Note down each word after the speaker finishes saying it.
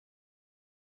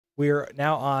we're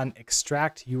now on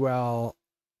extract UL.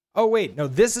 Oh, wait, no,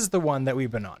 this is the one that we've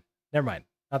been on. Never mind,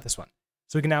 not this one.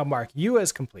 So we can now mark U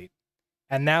as complete.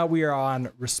 And now we are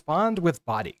on respond with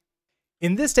body.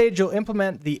 In this stage, you'll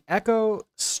implement the echo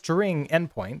string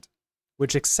endpoint,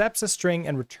 which accepts a string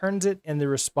and returns it in the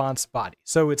response body.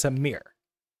 So it's a mirror.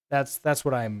 That's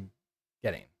what I'm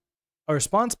getting. A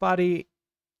response body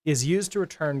is used to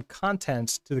return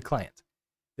content to the client.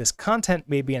 This content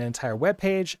may be an entire web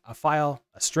page, a file,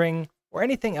 a string, or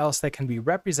anything else that can be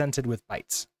represented with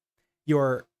bytes.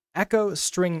 Your echo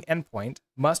string endpoint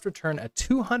must return a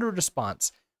 200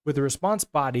 response with the response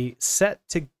body set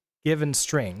to given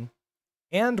string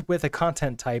and with a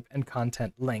content type and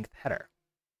content length header.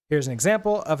 Here's an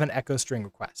example of an echo string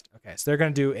request. Okay, so they're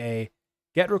going to do a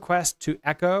get request to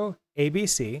echo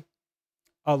ABC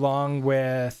along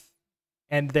with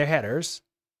and their headers.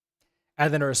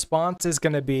 And then a response is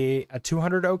going to be a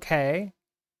 200 OK,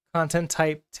 content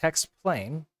type text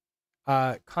plain,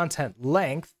 content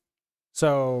length.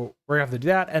 So we're going to have to do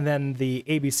that. And then the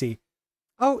ABC.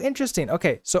 Oh, interesting.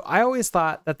 Okay, so I always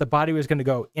thought that the body was going to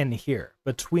go in here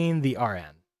between the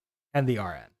RN and the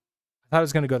RN. I thought it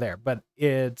was going to go there, but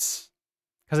it's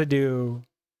because I do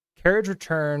carriage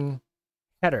return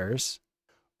headers.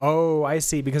 Oh, I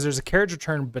see. Because there's a carriage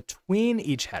return between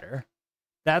each header.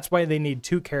 That's why they need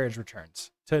two carriage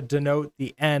returns to denote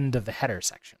the end of the header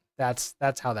section. That's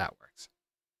how that works.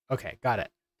 Okay, got it.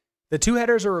 The two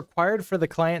headers are required for the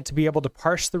client to be able to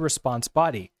parse the response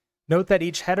body. Note that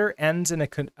each header ends in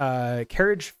a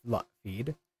carriage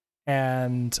feed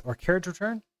or carriage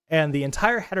return, and the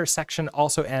entire header section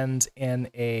also ends in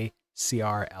a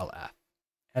CRLF.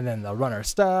 And then they'll run our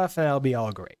stuff, and that'll be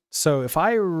all great. So if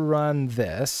I run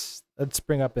this, let's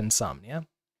bring up Insomnia.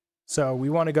 So we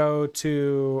want to go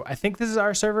to, I think this is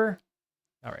our server.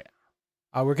 All right.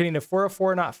 We're getting to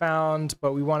 404 not found,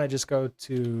 but we want to just go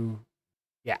to,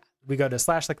 yeah, we go to /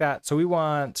 like that. So we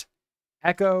want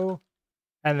echo,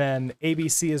 and then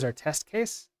ABC is our test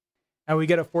case. And we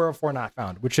get a 404 not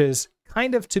found, which is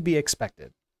kind of to be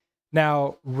expected.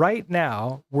 Now, right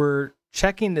now, we're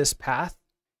checking this path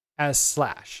as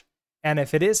 /. And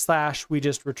if it is /, we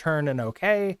just return an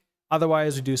OK.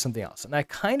 Otherwise, we do something else. And I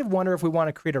kind of wonder if we want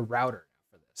to create a router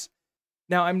for this.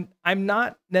 Now, I'm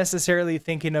not necessarily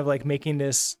thinking of like making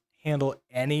this handle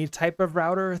any type of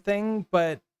router thing,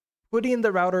 but putting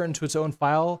the router into its own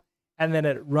file and then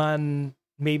it run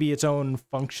maybe its own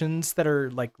functions that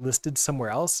are like listed somewhere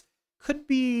else could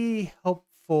be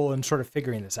helpful in sort of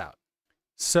figuring this out.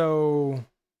 So,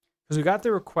 because we got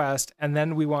the request and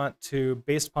then we want to,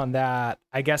 based upon that,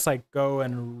 I guess like go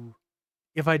and,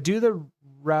 if I do the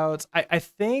routes, I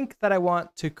think that I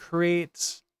want to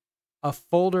create a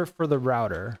folder for the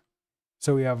router.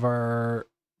 So we have our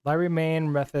library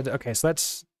main method. Okay, so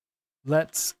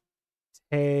let's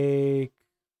take,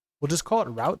 we'll just call it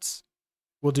routes.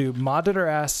 We'll do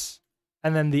mod.rs,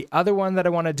 and then the other one that I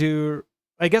want to do,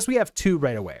 I guess we have two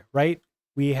right away, right?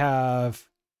 We have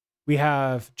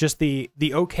just the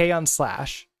OK on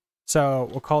 /. So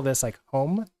we'll call this like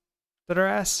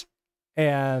home.rs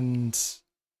and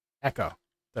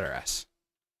echo.rs.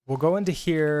 We'll go into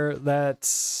here.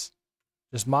 Let's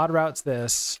just mod routes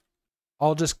this.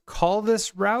 I'll just call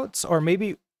this routes, or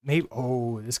maybe,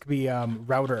 oh, this could be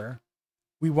router.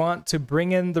 We want to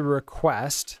bring in the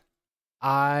request.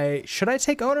 Should I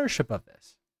take ownership of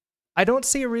this? I don't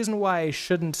see a reason why I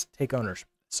shouldn't take ownership.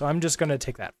 So I'm just going to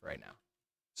take that for right now.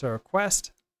 So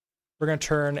request, we're going to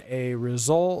turn a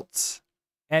result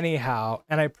anyhow,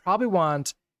 and I probably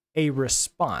want a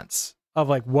response of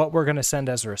like what we're going to send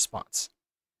as a response.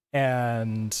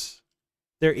 And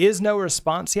there is no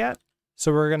response yet,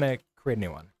 so we're going to create a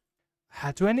new one.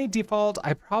 Do I need default?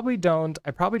 I probably don't.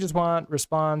 I probably just want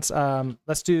response.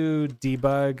 Let's do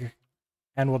debug,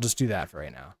 and we'll just do that for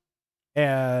right now.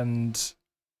 And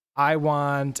I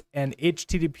want an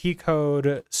HTTP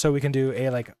code so we can do a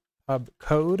like pub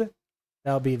code.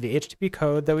 That'll be the HTTP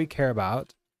code that we care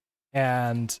about.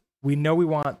 And we know we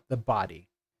want the body.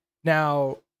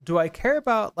 Now, do I care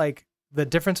about like the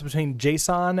difference between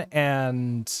JSON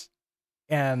and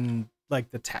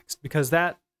like the text? Because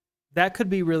that could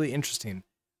be really interesting.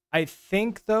 I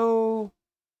think though,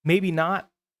 maybe not.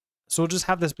 So we'll just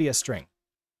have this be a string.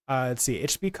 Let's see,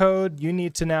 HTTP code, you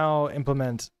need to now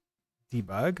implement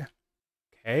debug.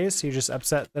 Okay, so you're just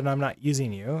upset that I'm not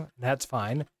using you. That's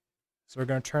fine. So we're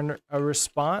going to turn a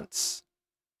response.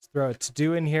 Let's throw a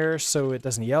to-do in here so it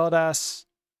doesn't yell at us.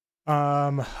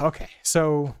 Okay,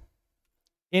 so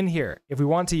in here, if we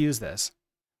want to use this,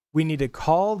 we need to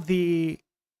call the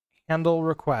handle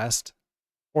request,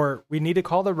 or we need to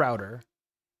call the router,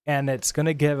 and it's going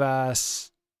to give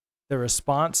us the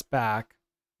response back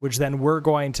which then we're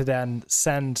going to then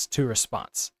send to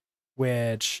response,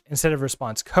 which instead of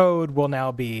response code will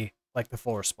now be like the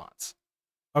full response.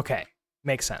 Okay,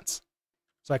 makes sense.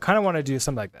 So I kind of want to do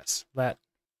something like this. Let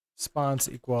response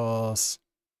equals,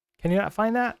 can you not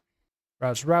find that?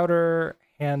 Routes router,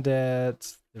 hand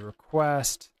it the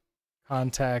request,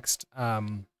 context,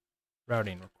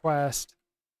 routing request.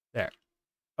 There.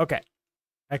 Okay.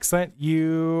 Excellent.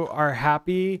 You are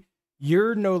happy.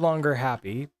 You're no longer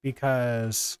happy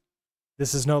because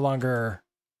this is no longer,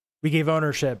 we gave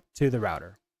ownership to the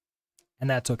router, and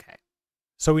that's okay.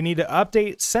 So we need to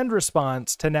update send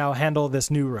response to now handle this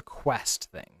new request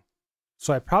thing.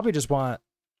 So I probably just want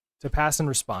to pass in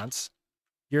response.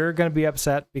 You're going to be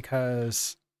upset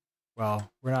because,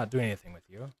 well, we're not doing anything with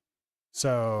you.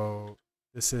 So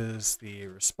this is the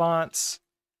response,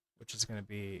 which is going to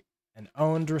be an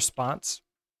owned response.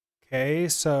 Okay,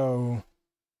 so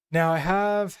now I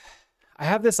have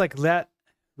this like let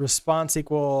response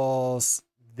equals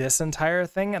this entire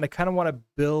thing, and I kind of want to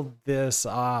build this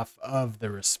off of the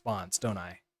response, don't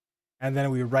I? And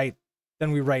then we write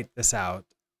this out,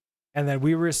 and then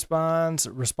we response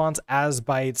as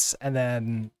bytes, and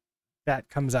then that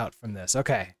comes out from this.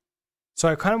 Okay, so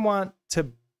I kind of want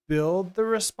to build the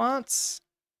response,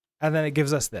 and then it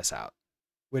gives us this out,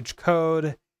 which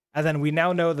code, and then we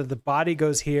now know that the body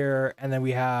goes here, and then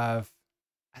we have,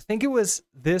 I think it was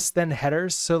this, then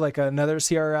headers, so like another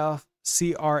CRLF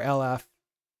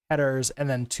headers, and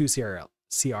then two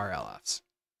CRLFs.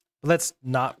 But let's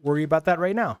not worry about that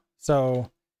right now.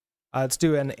 So let's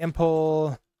do an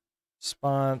impl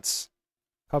response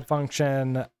pub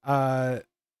function. I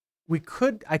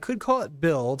could call it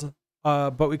build,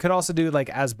 but we could also do like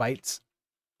as bytes.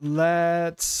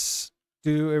 Let's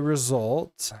do a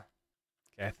result.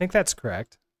 Okay, I think that's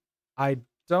correct. I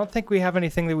don't think we have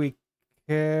anything that we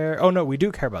care. Oh no, we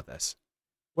do care about this.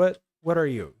 What are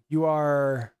you? You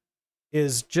are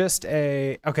is just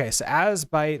a, okay, so as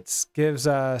bytes gives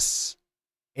us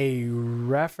a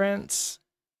reference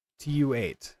to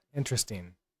U8.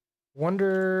 Interesting.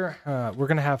 Wonder, we're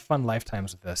gonna have fun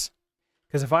lifetimes with this.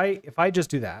 Because if I just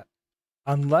do that,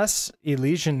 unless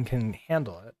Elysian can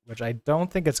handle it, which I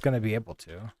don't think it's gonna be able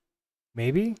to,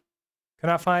 maybe?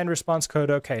 Cannot find response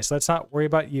code. Okay, so let's not worry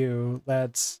about you.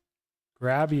 Let's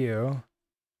grab you,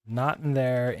 not in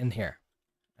there, in here.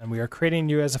 And we are creating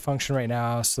you as a function right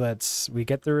now. So we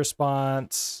get the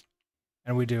response,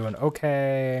 and we do an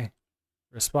okay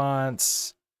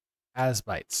response as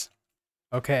bytes.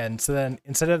 Okay, and so then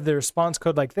instead of the response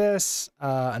code like this,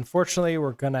 unfortunately,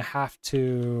 we're gonna have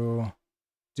to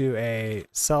do a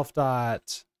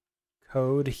self.code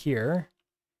here.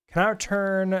 Can I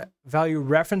return value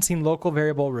referencing local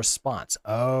variable response?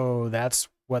 Oh, that's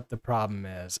what the problem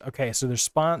is. Okay, so the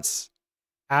response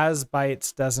as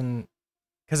bytes doesn't,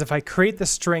 because if I create the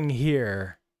string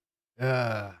here,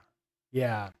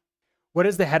 yeah. What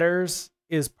is the headers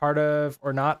is part of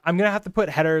or not? I'm gonna have to put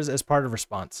headers as part of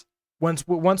response.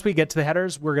 Once we get to the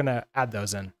headers, we're gonna add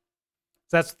those in.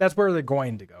 So that's where they're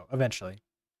going to go eventually.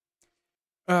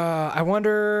 I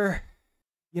wonder,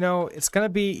 it's gonna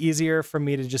be easier for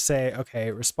me to just say,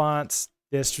 okay, response,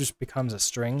 this just becomes a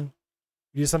string.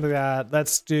 Do something like that.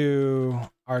 Let's do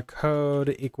our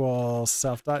code equals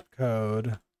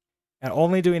self.code. And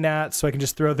only doing that so I can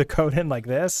just throw the code in like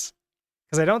this.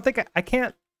 Because I don't think I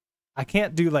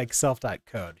can't do like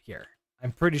self.code here.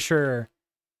 I'm pretty sure,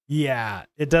 yeah,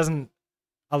 it doesn't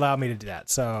allow me to do that.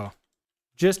 So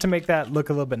just to make that look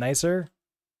a little bit nicer,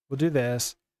 we'll do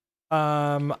this.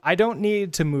 I don't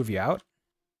need to move you out.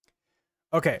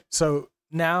 Okay, so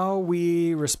now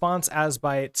we response as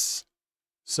bytes.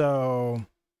 So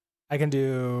I can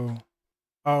do,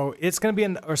 oh, it's going to be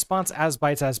a response as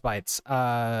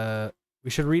bytes. We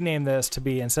should rename this to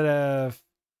be, instead of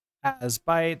as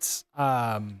bytes,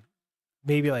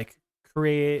 maybe like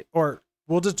create, or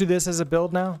we'll just do this as a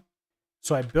build now.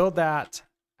 So I build that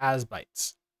as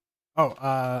bytes.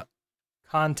 Oh,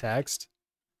 context,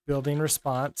 building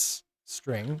response,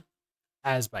 string,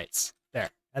 as bytes. There.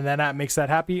 And then that makes that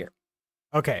happier.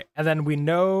 Okay, and then we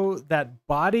know that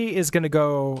body is going to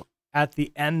go at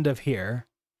the end of here,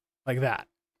 like that.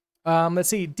 Let's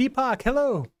see, Deepak,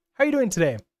 hello. How are you doing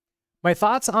today? My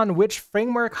thoughts on which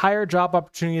framework higher job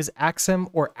opportunities, Axum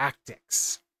or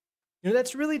Actix?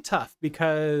 That's really tough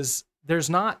because there's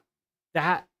not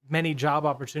that many job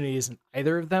opportunities in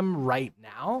either of them right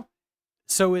now.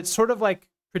 So it's sort of like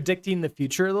predicting the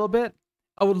future a little bit.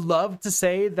 I would love to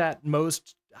say that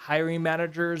most hiring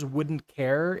managers wouldn't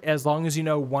care as long as you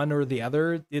know one or the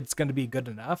other, it's going to be good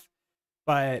enough.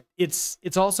 But it's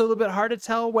also a little bit hard to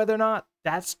tell whether or not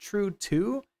that's true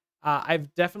too.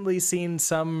 I've definitely seen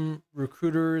some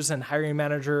recruiters and hiring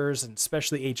managers, and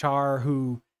especially HR,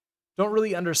 who don't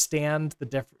really understand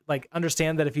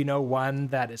understand that if you know one,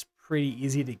 that is pretty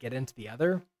easy to get into the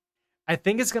other. I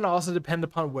think it's going to also depend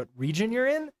upon what region you're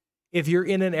in. If you're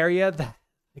in an area that,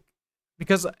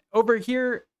 because over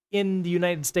here in the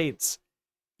United States,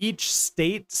 each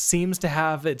state seems to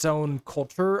have its own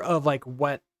culture of like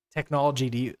what technology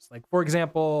to use. Like, for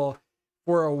example,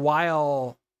 for a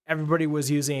while, everybody was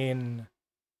using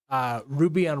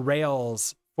Ruby on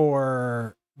Rails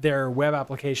for their web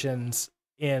applications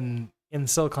in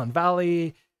Silicon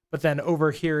Valley. But then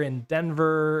over here in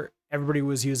Denver, everybody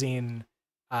was using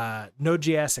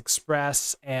Node.js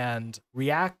Express and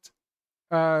React.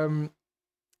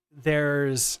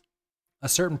 There's a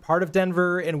certain part of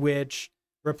Denver in which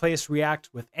replaced React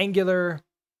with Angular.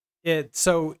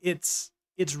 So it's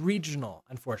regional,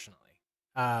 unfortunately.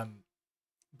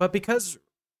 But because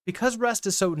Rust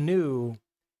is so new,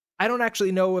 I don't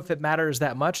actually know if it matters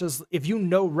that much. As if you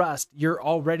know Rust, you're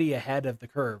already ahead of the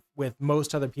curve with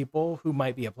most other people who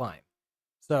might be applying.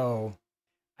 So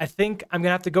I think I'm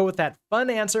gonna have to go with that fun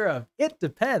answer of it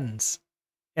depends,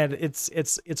 and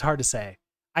it's hard to say.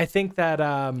 I think that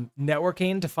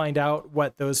networking, to find out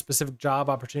what those specific job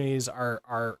opportunities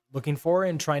are looking for,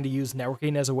 and trying to use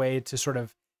networking as a way to sort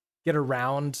of get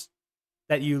around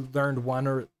that you learned one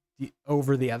or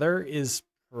over the other, is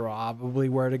probably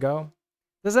where to go.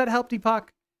 Does that help, Deepak?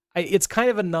 It's kind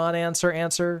of a non-answer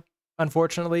answer,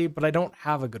 unfortunately, but I don't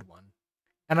have a good one.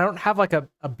 And I don't have like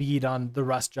a bead on the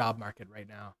Rust job market right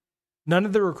now. None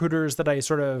of the recruiters that I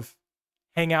sort of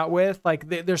hang out with, like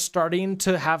they're starting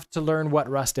to have to learn what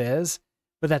Rust is,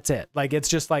 but that's it. Like, it's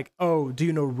just like, oh, do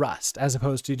you know Rust? As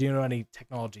opposed to, do you know any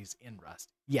technologies in Rust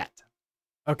yet?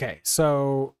 Okay,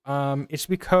 so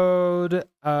HTTP code,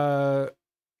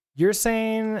 you're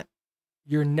saying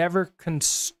you're never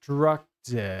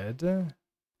constructed,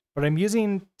 but I'm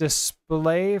using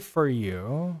display for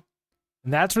you,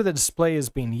 and that's where the display is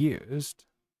being used.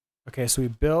 Okay, so we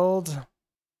build,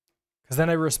 because then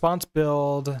I response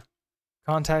build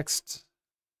context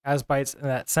as bytes, and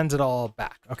that sends it all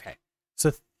back. Okay,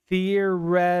 so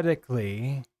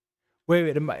theoretically,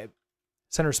 wait, am I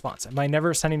send a response? Am I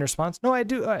never sending a response? No, I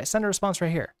do. I send a response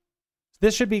right here.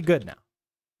 This should be good now.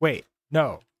 Wait,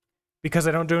 no, because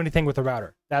I don't do anything with the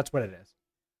router. That's what it is.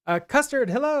 Custard,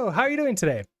 hello. How are you doing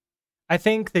today? I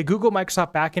think the Google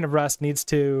Microsoft backing of Rust needs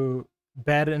to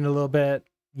bed in a little bit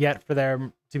yet for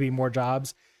there to be more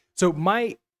jobs. So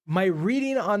my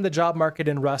reading on the job market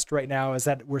in Rust right now is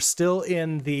that we're still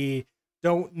in the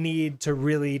don't need to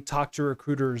really talk to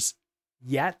recruiters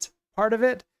yet part of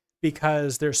it,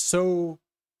 because there's so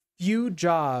few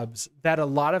jobs that a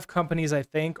lot of companies, I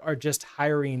think, are just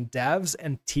hiring devs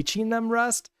and teaching them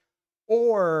Rust,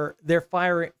 or they're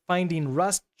finding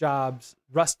Rust jobs,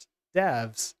 Rust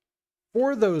devs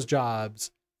for those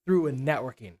jobs through a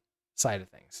networking side of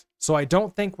things. So I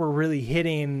don't think we're really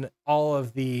hitting all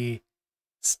of the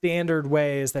standard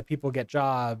ways that people get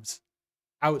jobs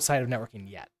outside of networking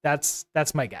yet. That's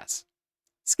my guess.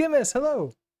 Skimmis,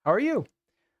 hello. How are you?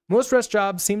 Most Rust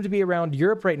jobs seem to be around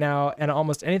Europe right now, and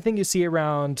almost anything you see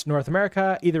around North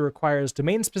America either requires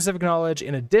domain-specific knowledge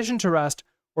in addition to Rust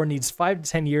or needs 5 to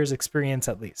 10 years experience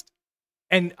at least.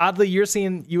 And oddly, you're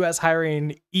seeing US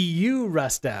hiring EU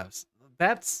Rust devs.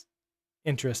 That's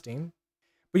interesting.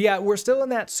 But yeah, we're still in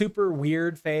that super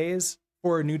weird phase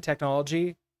for new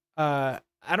technology. I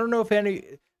don't know if do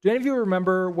any of you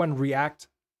remember when React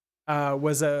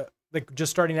was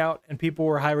just starting out and people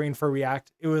were hiring for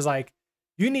React? It was like,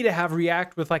 you need to have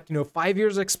React with 5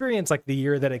 years of experience, like the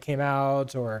year that it came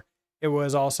out. Or it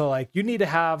was also like, you need to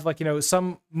have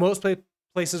most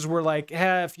places were like,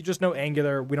 hey, if you just know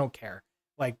Angular, we don't care.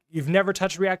 Like, you've never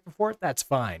touched React before, that's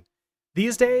fine.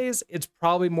 These days, it's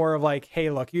probably more of like, hey,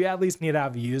 look, you at least need to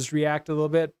have used React a little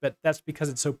bit, but that's because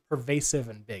it's so pervasive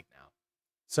and big now.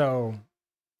 So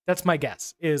that's my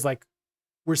guess, is like,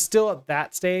 we're still at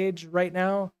that stage right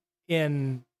now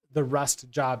in the Rust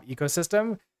job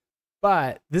ecosystem,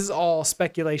 but this is all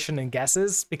speculation and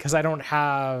guesses because I don't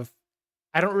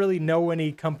really know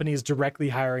any companies directly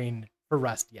hiring for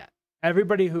Rust yet. Every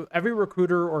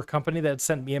recruiter or company that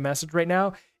sent me a message right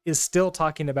now is still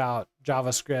talking about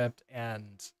JavaScript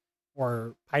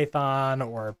or Python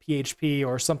or PHP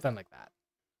or something like that.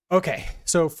 Okay,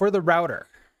 so for the router,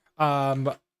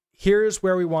 here's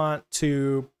where we want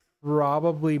to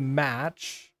probably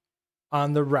match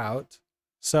on the route.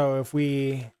 So if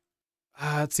we,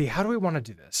 let's see, how do we want to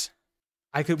do this?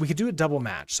 We could do a double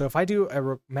match. So if I do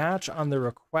a match on the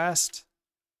request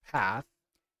path,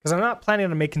 because I'm not planning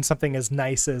on making something as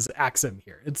nice as Axum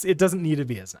here. It doesn't need to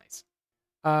be as nice.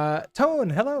 Tone,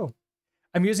 hello.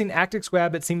 I'm using Actix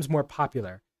Web. It seems more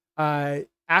popular.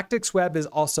 Actix Web is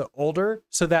also older,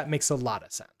 so that makes a lot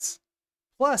of sense.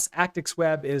 Plus, Actix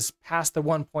Web is past the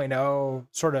 1.0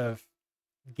 sort of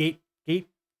gateway.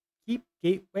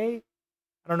 I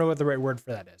don't know what the right word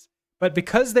for that is. But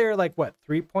because they're like what,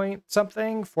 3 point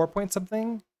something, 4 point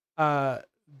something,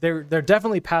 they're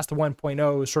definitely past the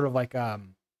 1.0 sort of like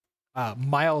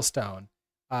milestone.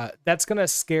 That's gonna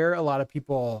scare a lot of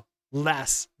people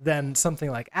less than something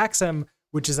like Axum,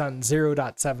 which is on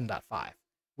 0.7.5,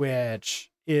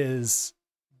 which is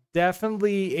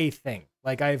definitely a thing.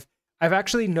 Like I've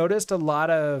actually noticed a lot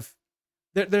of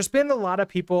there's been a lot of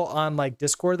people on like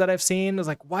Discord that I've seen. It's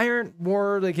like, why aren't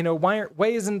more like, why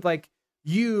isn't like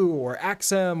you or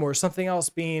Axum or something else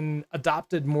being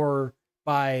adopted more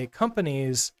by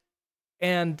companies?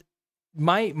 And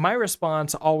my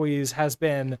response always has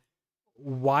been,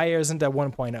 why isn't it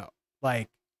 1.0? Like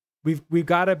we've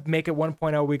got to make it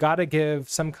 1.0. We got to give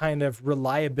some kind of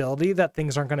reliability that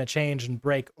things aren't going to change and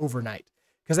break overnight.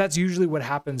 Because that's usually what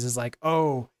happens is like,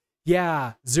 oh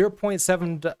yeah,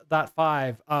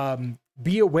 0.7.5.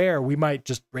 Be aware, we might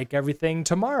just break everything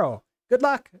tomorrow. Good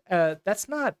luck. That's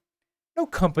not, no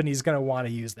company's going to want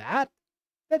to use that.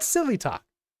 That's silly talk.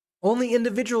 Only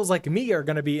individuals like me are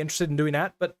going to be interested in doing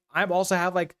that. But I'm also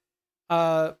have like,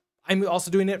 I'm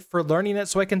also doing it for learning it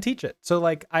so I can teach it. So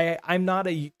like I'm not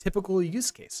a typical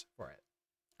use case for it.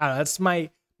 I don't know. That's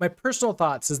my personal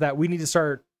thoughts is that we need to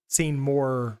start seeing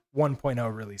more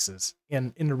 1.0 releases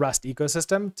in the Rust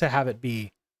ecosystem to have it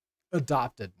be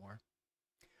adopted more.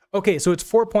 Okay, so it's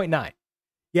 4.9.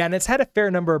 Yeah, and it's had a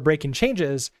fair number of breaking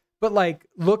changes, but like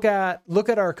look at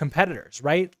our competitors,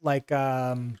 right? Like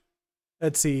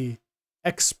let's see.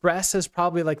 Express is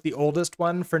probably like the oldest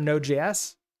one for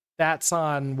Node.js. That's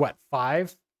on what,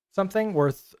 5 something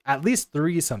or at least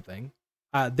 3 something.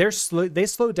 They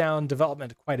slowed down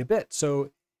development quite a bit.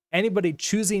 So anybody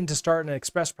choosing to start an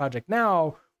Express project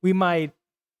now, we might,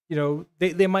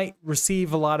 they might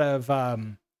receive a lot of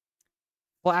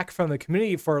flack from the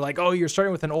community for like, oh, you're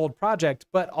starting with an old project,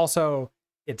 but also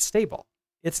it's stable.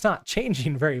 It's not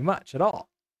changing very much at all.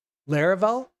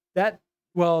 Laravel,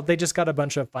 they just got a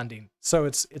bunch of funding, so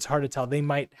it's hard to tell. They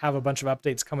might have a bunch of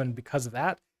updates coming because of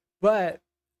that, but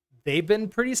they've been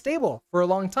pretty stable for a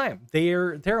long time.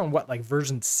 They're on what, like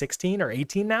version 16 or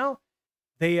 18 now.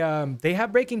 They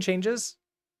have breaking changes.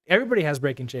 Everybody has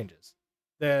breaking changes.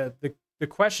 The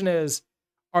question is,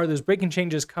 are those breaking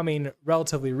changes coming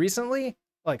relatively recently?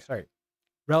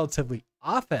 Relatively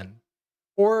often,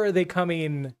 or are they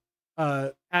coming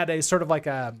at a sort of like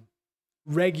a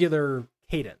regular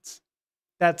cadence?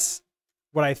 That's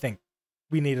what I think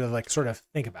we need to like sort of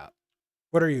think about.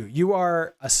 What are you? You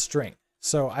are a string.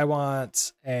 So I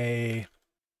want a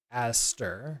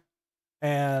aster,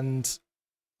 and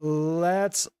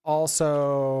let's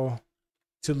also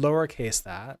to lowercase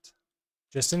that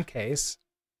just in case.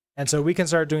 And so we can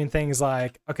start doing things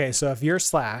like, okay, so if you're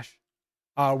slash,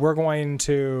 we're going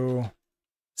to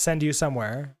send you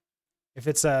somewhere. If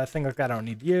it's a thing like that, I don't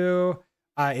need you.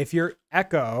 If you're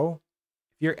echo,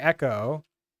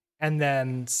 and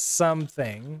then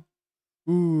something.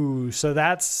 Ooh, so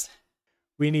that's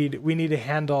we need to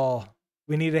handle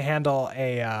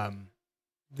a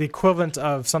the equivalent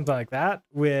of something like that,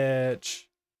 which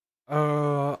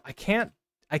I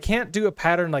can't do a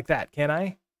pattern like that, can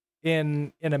I?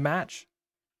 In a match?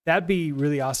 That'd be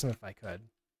really awesome if I could.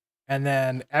 And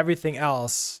then everything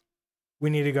else we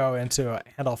need to go into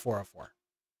handle 404.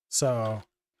 So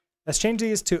let's change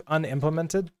these to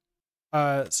unimplemented.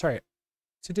 Sorry,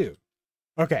 to do.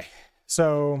 Okay,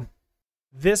 so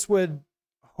this would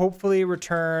hopefully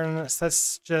return, so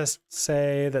let's just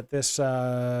say that this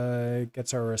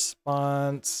gets our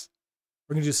response.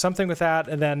 We're gonna do something with that,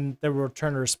 and then we'll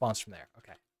return a response from there.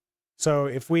 Okay, so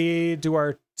if we do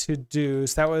our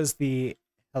to-dos, that was the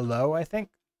hello, I think,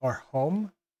 or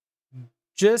home.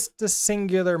 Just a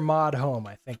singular mod home,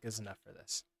 I think, is enough for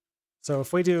this. So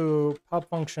if we do pub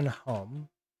function home,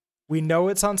 we know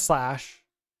it's on slash.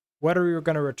 What are we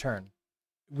going to return?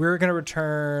 We're going to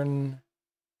return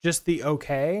just the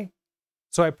okay.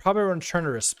 So I probably want to return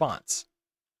a response.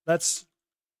 Let's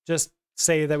just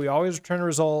say that we always return a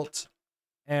result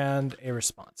and a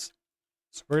response.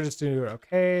 So we're just doing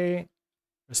okay.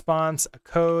 Response, a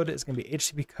code is going to be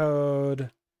HTTP code.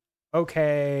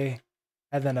 Okay.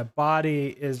 And then a body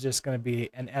is just going to be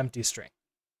an empty string.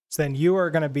 So then you are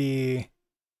going to be,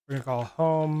 we're going to call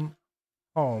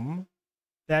home.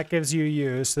 That gives you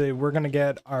you. So we're going to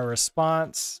get our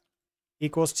response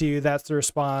equals to you. That's the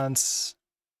response.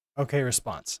 Okay,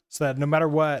 response. So that no matter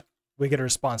what, we get a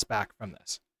response back from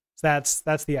this. So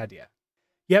that's the idea.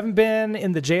 You haven't been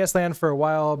in the JS land for a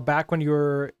while. Back when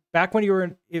Back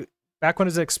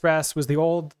when Express was the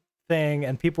old thing,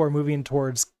 and people were moving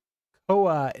towards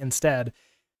Koa instead.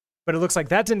 But it looks like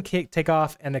that didn't take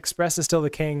off, and Express is still the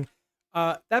king.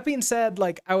 That being said,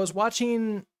 like I was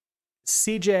watching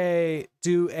CJ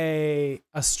do a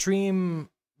stream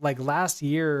like last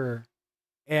year,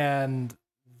 and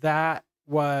that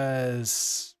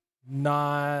was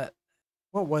not,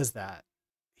 what was that?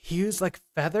 He used like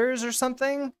feathers or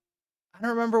something. I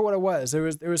don't remember what it was. There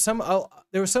was some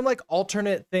like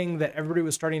alternate thing that everybody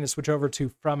was starting to switch over to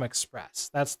from Express.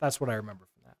 That's what I remember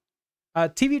from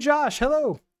that. TV Josh,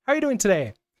 hello. How are you doing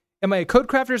today? Am I a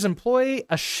CodeCrafters employee,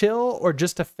 a shill, or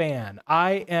just a fan?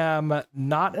 I am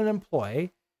not an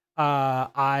employee.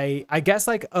 I guess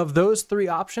like of those three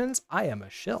options, I am a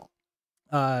shill.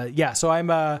 Yeah, so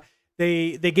I'm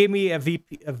they gave me a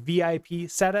VIP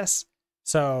status,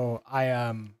 so I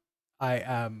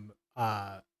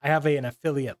have an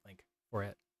affiliate link for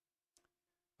it.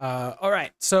 All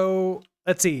right, so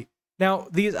let's see. Now,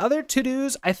 these other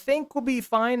to-dos I think will be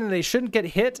fine, and they shouldn't get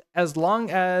hit as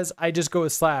long as I just go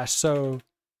with slash. So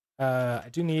I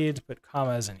do need to put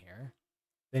commas in here.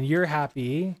 Then you're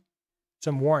happy.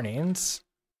 Some warnings.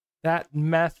 That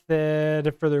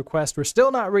method for the request, we're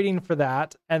still not reading for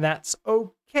that, and that's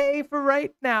okay for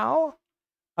right now.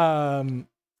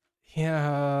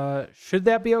 Yeah, should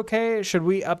that be okay? Should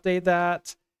we update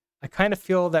that? I kind of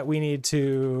feel that we need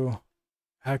to...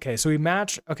 Okay, so we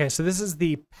match... Okay, so this is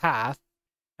the path.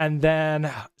 And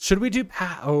then, should we do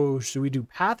path? Oh, should we do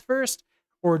path first?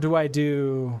 Or do I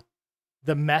do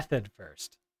the method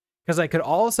first? Because I could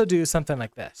also do something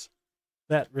like this.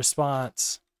 That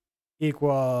response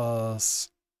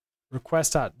equals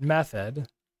request.method.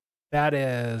 That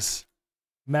is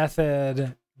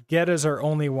method get is our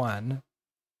only one.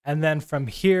 And then from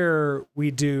here, we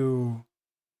do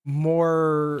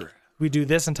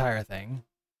this entire thing.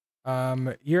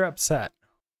 You're upset.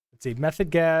 Let's see, method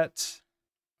get.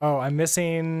 Oh, I'm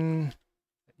missing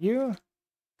you.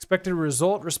 Expected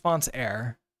result response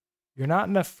error. You're not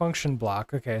in a function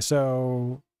block. Okay,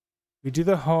 so we do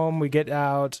the home, we get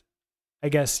out. I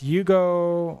guess you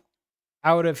go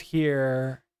out of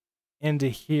here into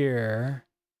here.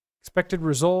 Expected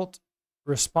result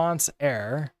response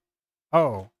error.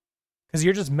 Oh, because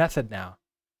you're just method now.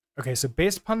 Okay, so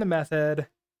based upon the method,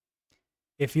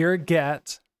 if you're a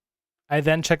get, I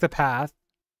then check the path.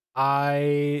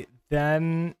 I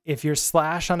then, if you're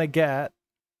slash on a get,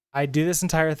 I do this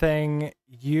entire thing.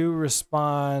 You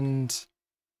respond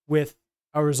with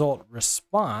a result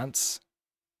response,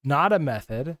 not a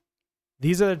method.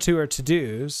 These other two are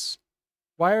to-dos.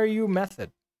 Why are you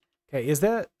method? Okay, is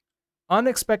that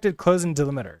unexpected closing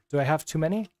delimiter? Do I have too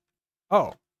many?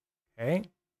 Oh, okay.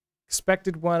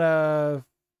 Expected one of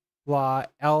blah,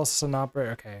 else an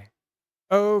operator. Okay.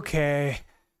 Okay.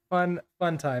 Fun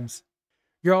times.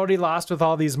 You're already lost with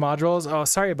all these modules. Oh,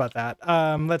 sorry about that.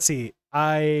 Let's see.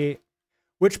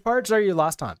 Which parts are you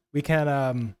lost on? We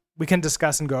can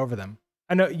discuss and go over them.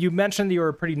 I know you mentioned you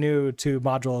were pretty new to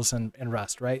modules and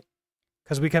Rust, right?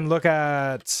 Because we can look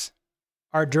at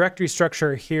our directory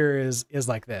structure here is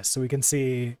like this. So we can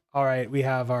see, all right, we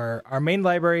have our main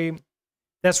library.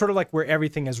 That's sort of like where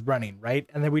everything is running, right?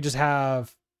 And then we just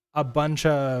have a bunch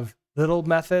of little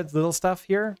methods, little stuff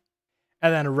here.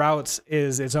 And then routes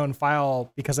is its own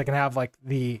file because I can have like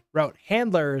the route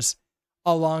handlers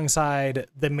alongside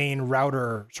the main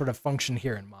router sort of function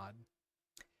here in mod.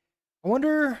 I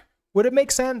wonder, would it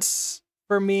make sense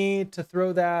for me to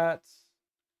throw that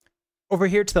over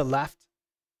here to the left?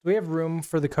 Do we have room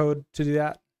for the code to do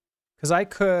that? Because I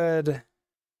can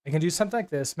do something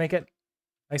like this, make it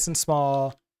nice and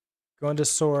small, go into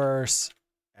source.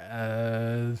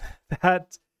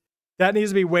 That needs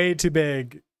to be way too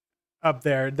big up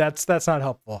there. That's not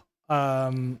helpful.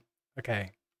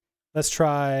 Okay, let's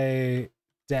try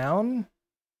down.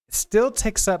 It still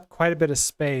takes up quite a bit of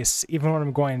space even when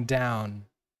I'm going down.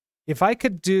 If I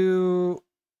could do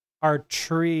our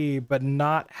tree but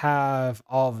not have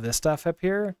all of this stuff up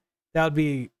here, that would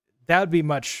be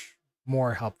much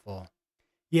more helpful.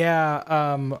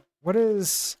 Yeah, what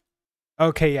is...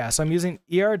 Okay, yeah, so I'm using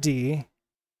ERD.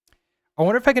 I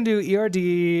wonder if I can do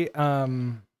ERD.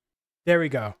 There we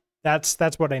go. That's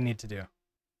what I need to do.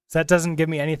 So that doesn't give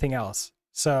me anything else.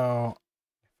 So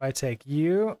if I take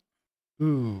you,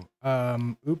 oops.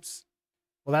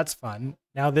 Well, that's fun.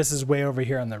 Now this is way over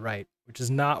here on the right, which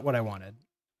is not what I wanted.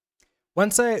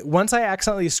 Once I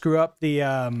accidentally screw up the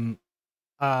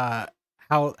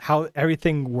how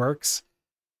everything works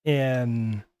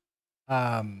in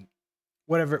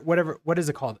what is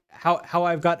it called? How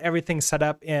I've got everything set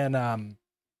up in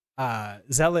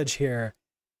Zellage here.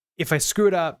 if I screw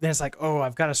it up, then it's like, oh,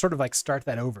 I've got to sort of like start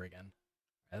that over again.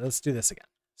 All right, let's do this again.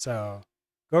 So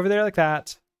go over there like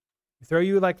that. We throw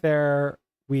you like there.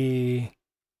 We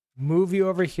move you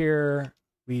over here.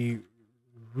 We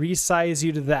resize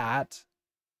you to that.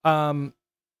 Now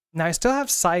I still have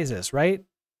sizes, right?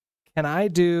 Can I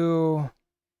do,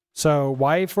 so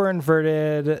Y for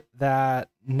inverted, that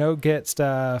no get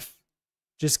stuff,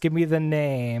 just give me the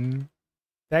name.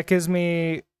 That gives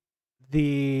me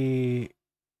the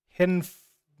hidden,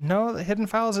 no, the hidden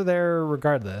files are there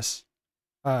regardless.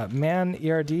 Man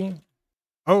ERD.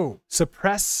 Oh,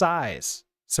 suppress size.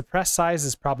 Suppress size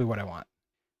is probably what I want.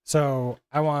 So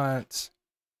I want,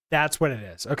 that's what it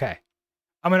is. Okay.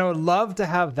 I mean, I would love to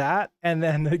have that and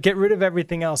then get rid of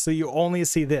everything else so you only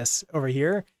see this over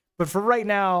here. But for right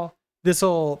now,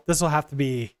 this'll have to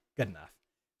be good enough.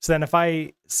 So then if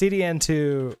I cdn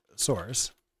to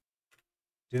source,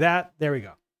 do that, there we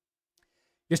go.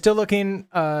 You're still looking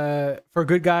for a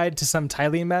good guide to some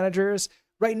tiling managers.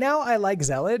 Right now, I like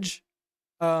Zellage.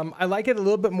 I like it a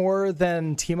little bit more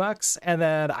than Tmux, and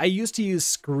then I used to use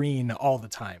Screen all the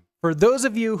time. For those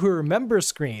of you who remember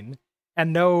Screen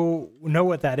and know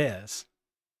what that is,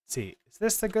 let's see, is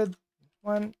this the good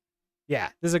one? Yeah,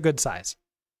 this is a good size.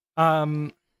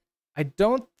 I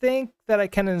don't think that I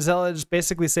can in Zellage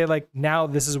basically say like, now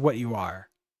this is what you are.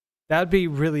 That'd be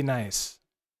really nice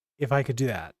if I could do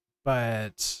that,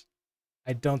 but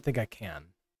I don't think I can.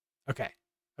 Okay,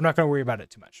 I'm not going to worry about it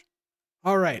too much.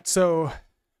 All right, so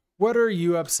what are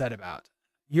you upset about?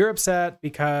 You're upset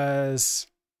because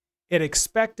it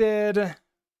expected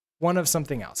one of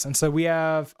something else. And so we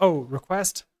have,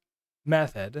 request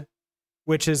method,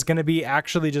 which is going to be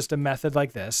actually just a method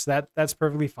like this. That's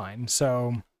perfectly fine.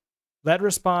 So let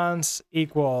response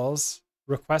equals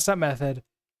request.method,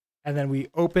 and then we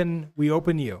open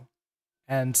you.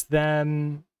 And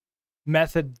then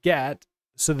method get,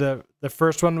 so the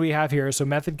first one we have here, so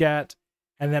method get,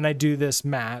 and then I do this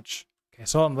match. Okay,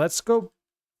 so let's go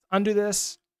undo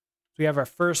this. So we have our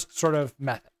first sort of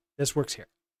method. This works here.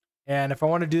 And if I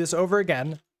want to do this over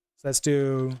again, so let's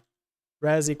do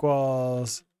res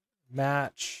equals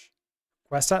match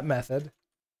request.method,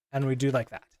 and we do like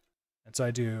that. And so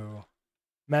I do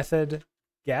method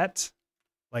get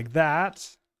like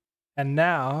that. And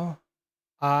now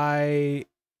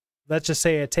let's just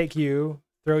say I take you,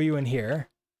 throw you in here,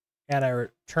 and I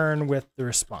return with the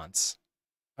response.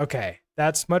 Okay,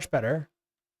 that's much better.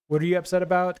 What are you upset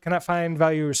about? Cannot find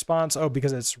value response. Oh,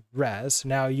 because it's res.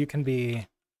 Now you can be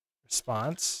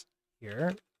response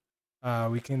here.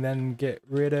 We can then get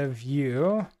rid of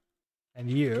you and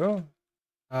you.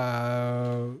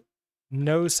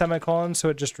 No semicolon, so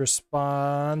it just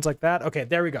responds like that. Okay,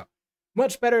 there we go.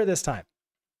 Much better this time.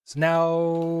 So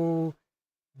now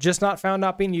just not found,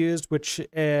 not being used, which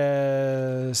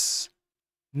is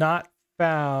not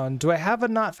found. Do I have a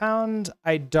not found?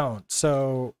 I don't.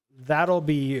 So that'll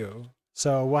be you.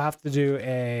 So we'll have to do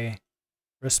a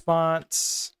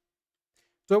response.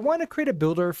 Do I want to create a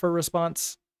builder for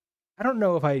response? I don't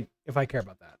know if I care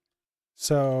about that.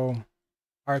 So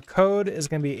our code is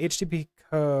going to be HTTP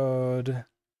code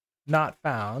not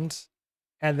found,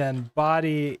 and then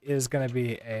body is going to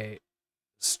be a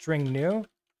string new.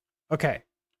 Okay,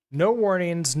 no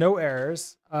warnings, no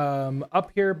errors.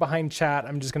 Up here behind chat,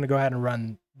 I'm just going to go ahead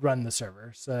and run the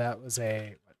server. So that was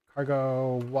a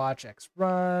cargo watch x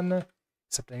run,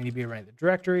 except I need to be running the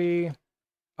directory.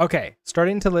 Okay,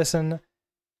 starting to listen.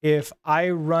 If I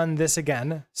run this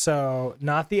again, so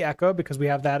not the echo because we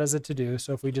have that as a to-do.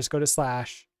 So if we just go to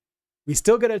 / we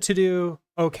still get a to-do,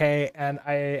 okay. And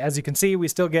as you can see, we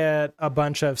still get a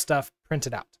bunch of stuff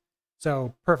printed out.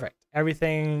 So perfect.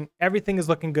 Everything is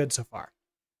looking good so far.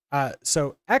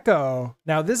 So echo,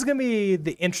 now this is gonna be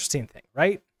the interesting thing,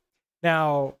 right?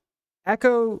 Now,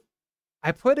 echo,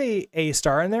 I put a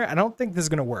star in there. I don't think this is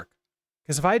gonna work.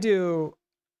 Because if I do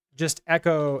just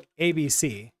echo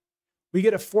ABC, we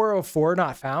get a 404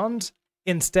 not found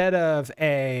instead of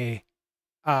an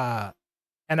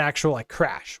actual like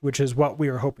crash, which is what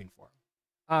we were hoping for.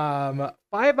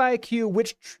 5IQ,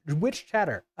 which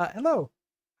chatter? Hello,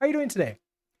 how are you doing today?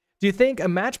 Do you think a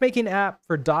matchmaking app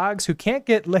for dogs who can't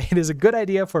get laid is a good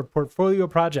idea for a portfolio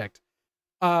project?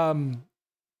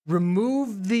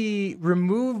 Remove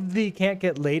the can't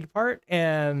get laid part,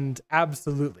 and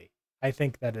absolutely, I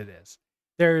think that it is.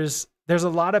 There's a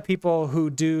lot of people who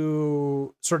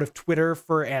do sort of Twitter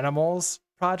for animals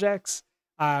projects.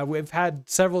 We've had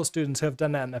several students who have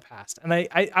done that in the past. And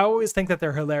I always think that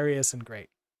they're hilarious and great.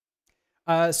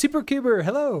 Supercuber,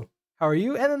 hello. How are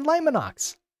you? And then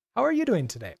Limanox, how are you doing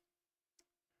today?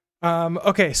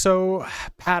 Okay, so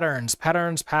patterns.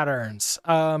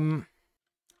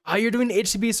 Oh, you're doing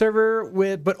HTTP server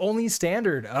with, but only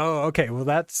standard. Oh, okay. Well,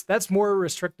 that's more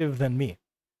restrictive than me.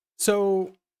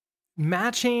 So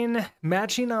matching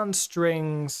on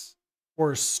strings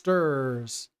or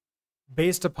strs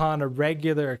based upon a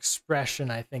regular expression,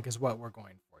 I think, is what we're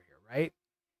going for here, right?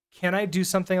 Can I do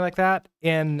something like that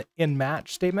in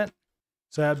match statement?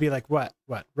 So that'd be like what?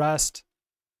 Rust,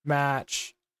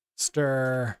 match,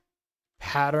 stir,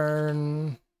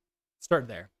 pattern, start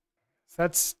there. So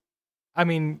that's, I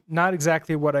mean, not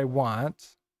exactly what I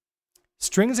want.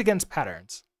 Strings against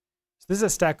patterns. So this is a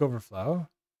Stack Overflow.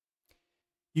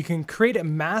 You can create a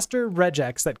master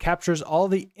regex that captures all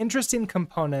the interesting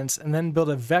components and then build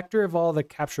a vector of all the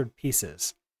captured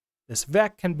pieces. This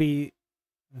vec can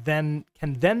then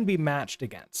be matched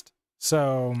against.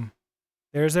 So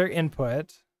there's their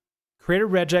input. Create a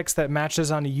regex that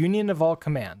matches on a union of all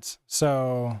commands.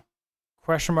 So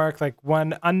question mark, like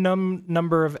one unknown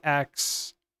number of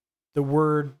x, the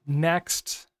word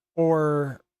next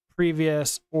or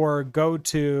previous or go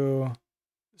to,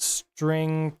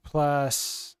 string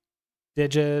plus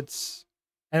digits,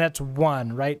 and that's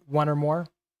one, right? One or more.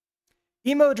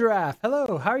 Emo Giraffe,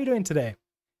 hello, how are you doing today?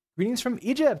 Greetings from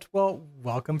Egypt. Well,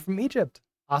 welcome from Egypt.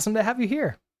 Awesome to have you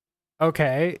here.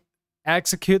 Okay,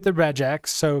 execute the regex.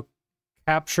 So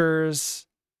captures,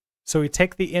 so we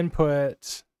take the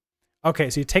input.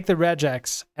 Okay, so you take the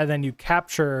regex and then you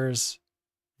captures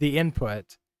the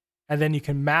input, and then you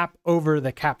can map over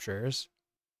the captures,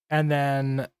 and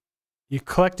then you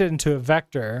collect it into a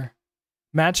vector,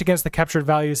 match against the captured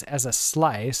values as a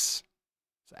slice.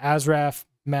 So asref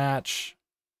match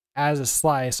as a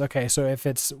slice. Okay, so if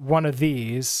it's one of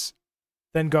these,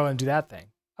 then go and do that thing.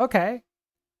 Okay,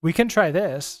 we can try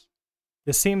this.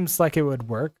 This seems like it would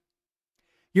work.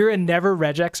 You're a never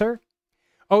regexer?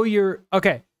 Oh, you're,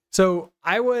 okay. So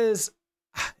I was,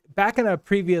 back in a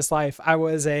previous life, I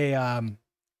was a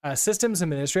systems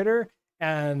administrator,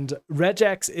 and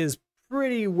regex is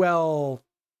pretty well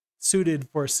suited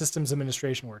for systems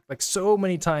administration work. Like so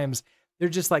many times, they're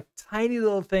just like tiny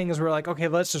little things where like, okay,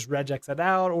 let's just regex that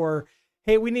out. Or,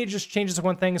 hey, we need to just change this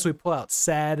one thing. So we pull out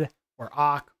sed or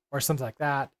awk or something like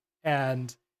that.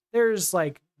 And there's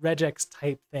like regex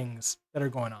type things that are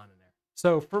going on in there.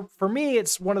 So for me,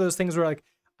 it's one of those things where like,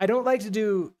 I don't like to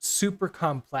do super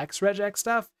complex regex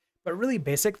stuff, but really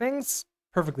basic things,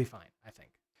 perfectly fine, I think.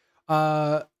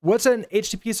 What's an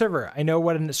HTTP server? I know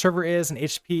what a server is, and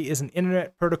HTTP is an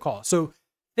internet protocol. So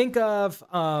think of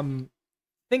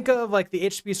like the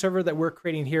HTTP server that we're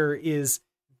creating here is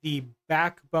the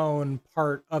backbone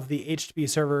part of the HTTP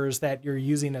servers that you're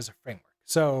using as a framework.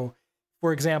 So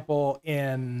for example,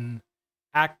 in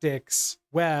Actix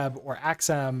Web or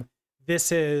Axem,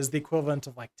 this is the equivalent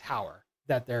of like Tower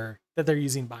that they're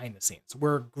using behind the scenes.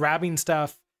 We're grabbing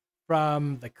stuff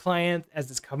from the client as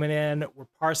it's coming in, we're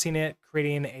parsing it,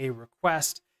 creating a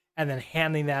request, and then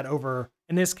handing that over,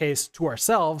 in this case, to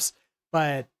ourselves.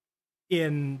 But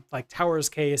in like Tower's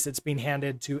case, it's being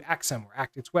handed to Axem or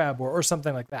Actix Web or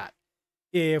something like that.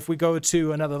 If we go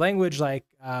to another language like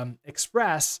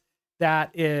Express,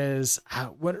 that is,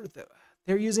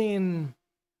 they're using,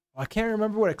 well, I can't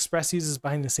remember what Express uses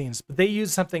behind the scenes, but they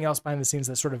use something else behind the scenes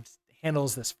that sort of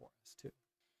handles this for us too.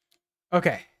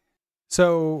 Okay,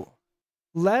 so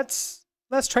let's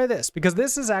try this, because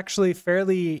this is actually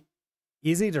fairly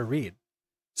easy to read.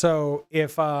 So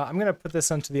if I'm going to put this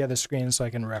onto the other screen so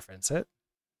I can reference it.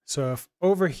 So if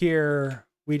over here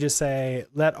we just say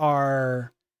let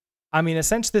our, I mean,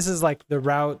 essentially this is like the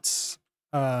routes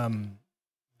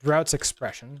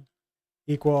expression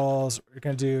equals, we're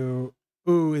going to do,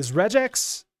 ooh, is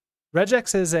regex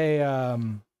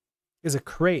is a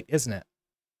crate, isn't it?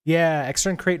 Yeah,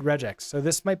 extern crate regex. So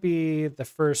this might be the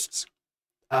first.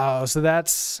 Oh, so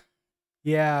that's,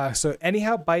 yeah. So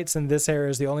anyhow bytes in this area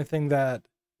is the only thing that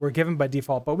we're given by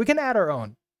default, but we can add our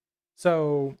own.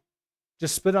 So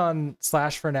just split on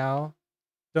slash for now.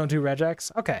 Don't do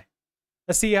regex. Okay.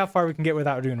 Let's see how far we can get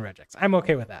without doing regex. I'm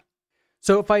okay with that.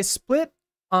 So if I split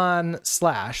on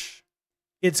slash,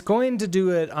 it's going to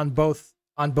do it on both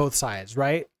sides,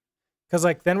 right? Because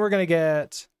like then we're going to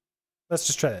get, let's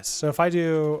just try this. So if I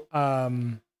do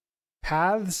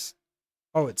paths,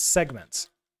 oh, it's segments.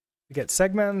 We get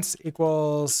segments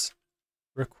equals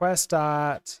request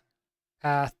dot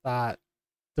path dot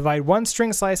divide one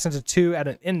string slice into two at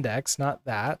an index, not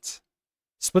that.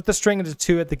 Split the string into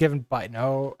two at the given byte.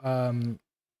 No,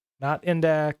 not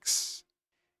index.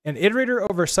 An iterator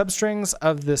over substrings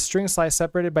of the string slice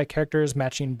separated by characters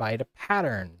matching byte a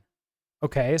pattern.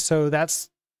 Okay, so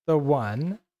that's the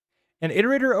one. An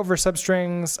iterator over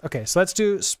substrings. Okay, so let's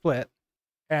do split.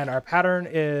 And our pattern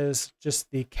is just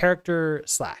the character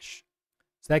slash.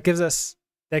 So that gives us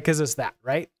That gives us that,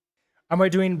 right? Am I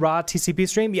doing raw TCP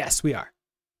stream? Yes, we are.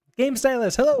 Game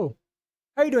Stylist, hello.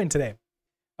 How are you doing today?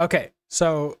 Okay,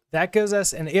 so that gives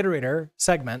us an iterator,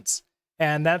 segments,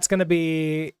 and that's going to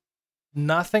be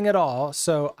nothing at all.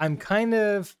 So I'm kind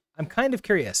of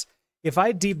curious. If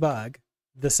I debug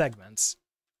the segments,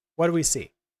 what do we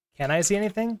see? Can I see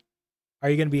anything? Are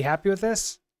you going to be happy with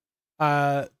this?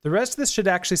 The rest of this should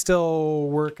actually still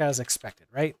work as expected,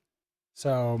 right?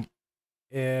 So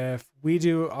if we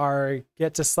do our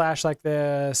get to slash like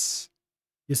this,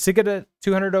 you stick it at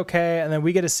 200 okay, and then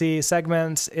we get to see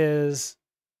segments is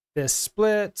this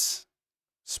split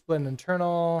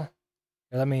internal.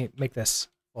 Here, let me make this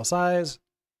full size.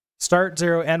 Start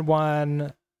 0, end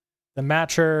 1, the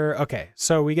matcher. Okay,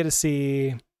 so we get to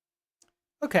see,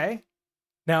 okay.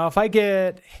 Now if I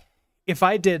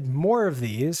did more of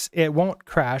these, it won't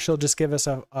crash. It'll just give us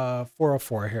a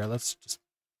 404 here. Let's just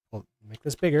make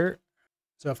this bigger.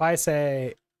 So if I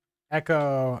say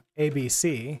echo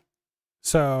ABC,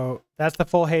 so that's the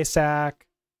full haystack.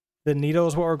 The needle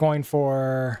is what we're going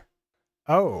for.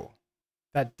 Oh,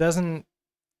 that doesn't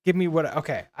give me what,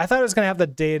 okay. I thought it was going to have the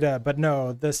data, but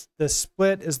no, this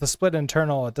split is the split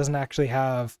internal. It doesn't actually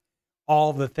have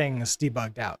all the things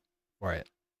debugged out for it.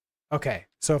 Okay,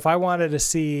 so if I wanted to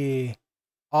see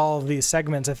all of these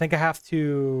segments, I think I have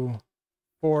to,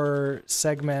 for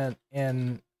segment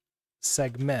in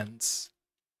segments,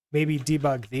 maybe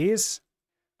debug these.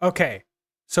 Okay,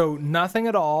 so nothing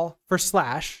at all for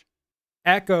slash,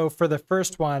 echo for the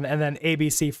first one, and then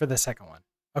ABC for the second one.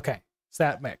 Okay,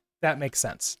 so that makes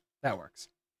sense. That works.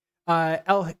 Let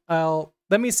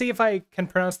me see if I can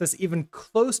pronounce this even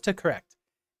close to correct.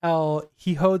 El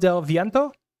Hijo del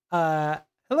Viento.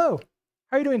 Hello.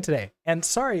 How are you doing today? And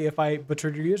sorry if I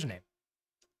butchered your username.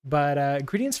 But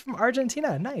greetings from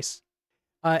Argentina. Nice.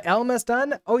 LMS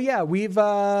done? Oh yeah,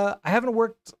 I haven't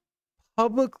worked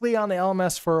publicly on the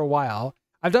LMS for a while.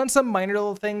 I've done some minor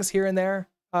little things here and there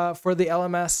for the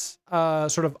LMS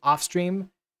sort of off stream,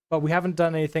 but we haven't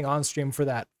done anything on stream for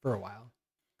that for a while.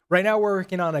 Right now we're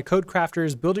working on a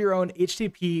CodeCrafters build your own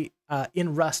HTTP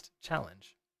in Rust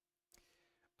challenge.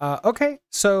 Okay,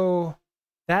 so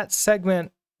that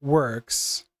segment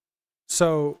works.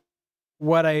 So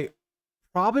what I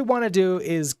probably want to do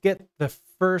is get the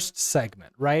first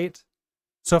segment, right?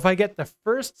 So if I get the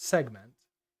first segment,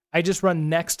 I just run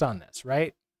next on this,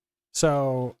 right?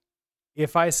 So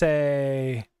if I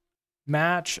say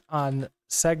match on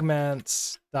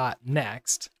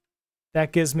segments.next,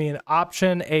 that gives me an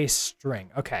option, a string.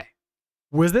 Okay.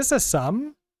 Was this a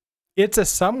sum? It's a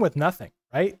sum with nothing,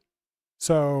 right?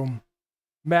 So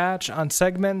match on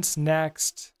segments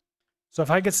next. So if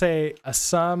I could say a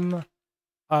sum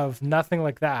of nothing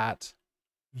like that,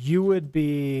 you would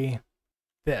be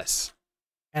this.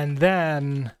 And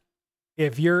then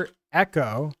if you're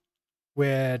echo,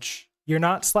 which you're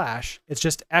not slash, it's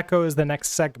just echo is the next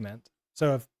segment.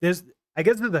 So if this, I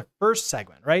guess this is the first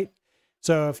segment, right?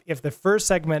 So if the first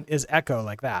segment is echo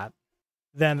like that,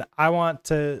 then I want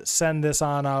to send this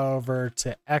on over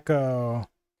to echo.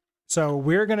 So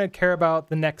we're going to care about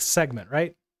the next segment,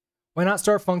 right? Why not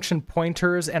store function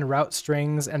pointers and route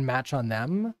strings and match on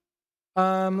them?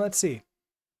 Let's see.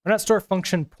 Why not store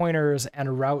function pointers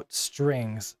and route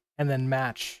strings and then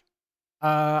match?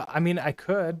 I mean, I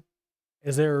could.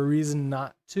 Is there a reason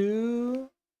not to?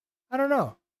 I don't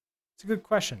know. It's a good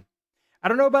question. I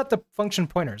don't know about the function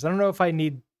pointers. I don't know if I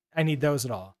need those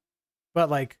at all. But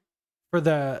like for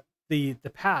the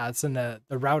paths and the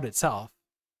route itself,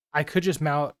 I could just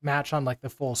match on like the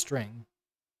full string,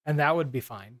 and that would be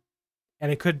fine.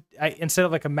 And it could, instead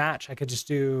of like a match, I could just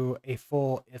do a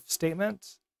full if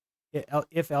statement,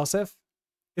 if else if.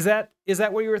 Is that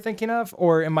what you were thinking of,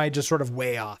 or am I just sort of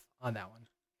way off on that one?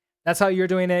 That's how you're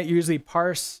doing it. You usually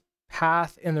parse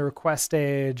path in the request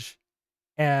stage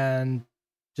and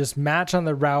just match on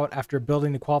the route after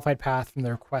building the qualified path from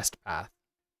the request path.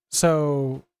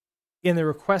 So in the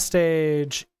request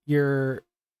stage, you're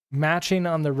matching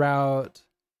on the route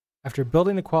after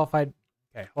building the qualified.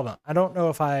 Okay, hold on. I don't know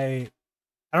if my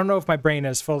brain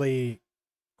is fully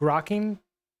grokking,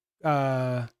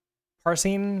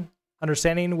 parsing,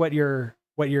 understanding what you're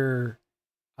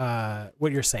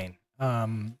saying.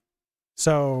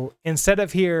 So instead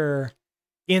of here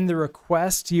in the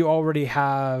request, you already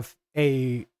have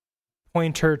a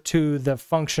pointer to the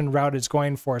function route it's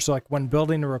going for. So like when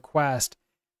building a request,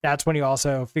 that's when you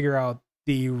also figure out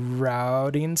the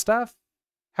routing stuff.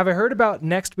 Have I heard about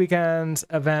next weekend's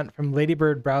event from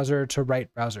Ladybird browser to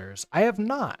Write browsers? I have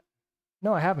not.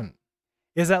 No, I haven't.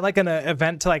 Is that like an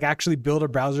event to like actually build a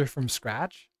browser from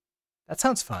scratch? That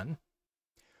sounds fun.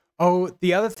 Oh,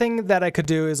 the other thing that I could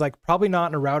do is like probably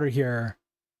not in a router here,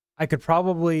 I could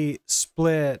probably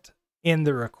split in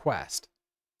the request.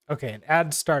 Okay, an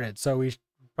ad started, so we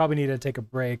probably need to take a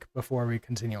break before we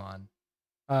continue on.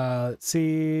 Let's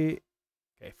see.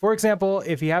 Okay, for example,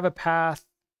 if you have a path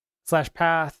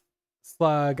 /path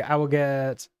slug, I will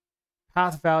get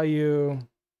path value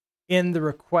in the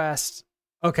request.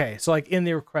 Okay, so like in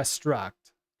the request struct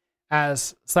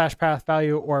as /path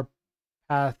value or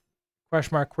path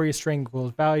query string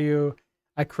equals value.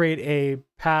 I create a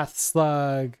path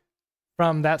slug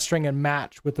from that string and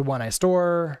match with the one I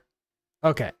store.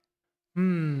 Okay.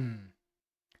 So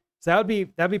that'd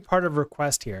be part of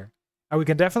request here. And we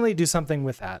can definitely do something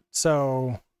with that.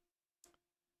 So,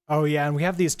 oh yeah, and we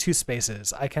have these 2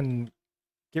 spaces. I can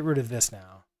get rid of this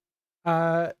now.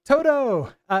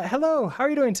 Toto, hello, how are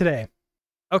you doing today?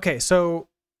 Okay, so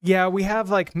yeah, we have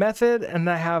like method, and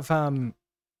I have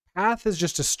path is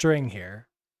just a string here.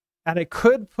 And I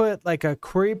could put like a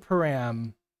query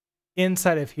param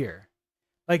inside of here.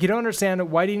 Like, you don't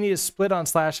understand, why do you need to split on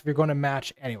 / if you're going to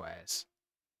match anyways?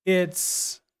 Don't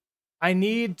I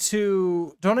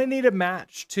need a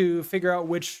match to figure out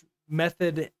which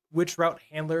method, which route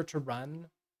handler to run?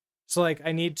 So like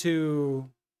I need to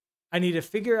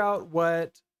figure out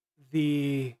what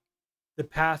the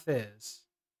path is.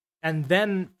 And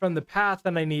then from the path,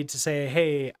 then I need to say,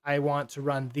 hey, I want to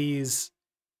run these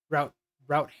route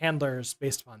handlers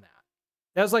based upon that.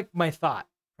 That was like my thought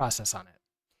process on it.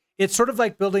 It's sort of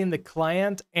like building the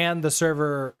client and the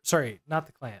server. Sorry, not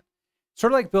the client.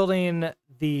 Sort of like building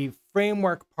the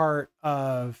framework part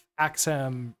of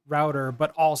Axum router,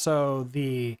 but also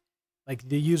the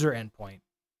user endpoint,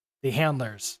 the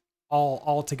handlers,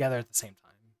 all together at the same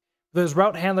time. Those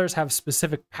route handlers have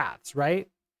specific paths, right?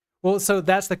 Well, so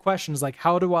that's the question, is like,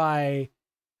 how do I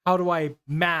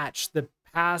match the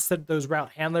paths that those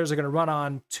route handlers are going to run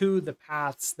on to the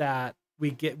paths that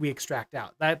we extract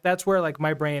out? That's where like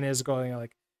my brain is going,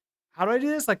 like, how do I do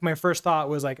this? Like my first thought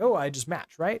was like, oh, I just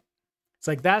match, right? It's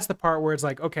like, that's the part where it's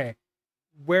like, okay,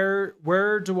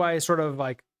 where do I sort of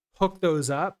like hook those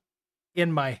up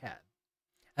in my head?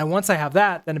 And once I have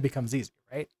that, then it becomes easy,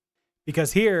 right?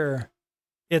 Because here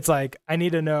it's like, I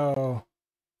need to know,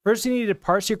 first you need to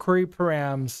parse your query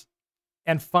params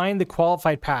and find the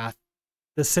qualified path,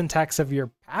 the syntax of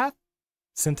your path,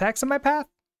 syntax of my path,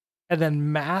 and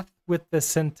then math with the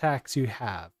syntax you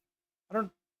have. I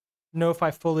don't know if I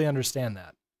fully understand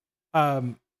that.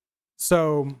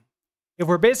 So if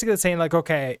we're basically saying like,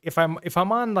 okay, if I'm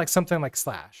on like something like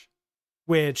 /,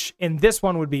 which in this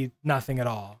one would be nothing at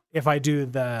all if I do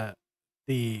the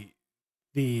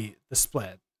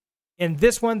split. In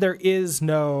this one, there is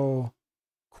no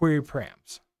query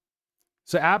params.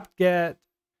 So apt-get,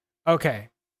 okay.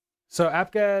 So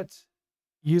apt-get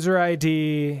user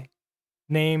ID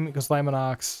name equals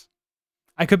Limanox.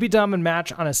 I could be dumb and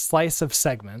match on a slice of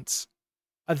segments.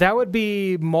 That would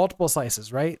be multiple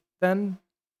slices, right? Then,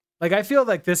 like, I feel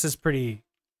like this is pretty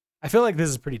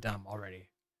dumb already.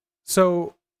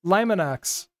 So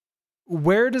Limanox,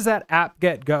 where does that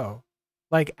apt-get go?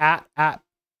 Like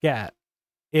at-get,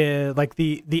 like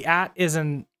the at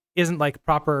isn't like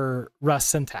proper Rust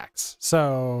syntax.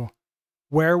 So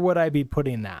where would I be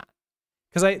putting that?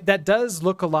 Because that does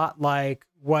look a lot like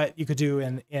what you could do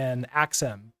in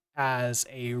Axum as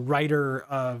a writer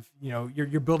of,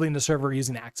 you're building the server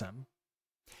using Axum.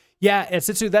 Yeah,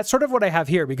 that's sort of what I have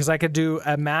here, because I could do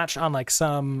a match on like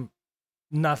some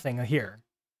nothing here,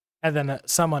 and then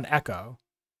some on echo,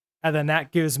 and then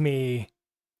that gives me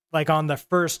like on the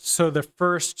first. So the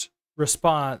first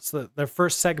response, the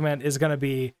first segment is going to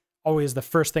be always the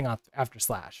first thing after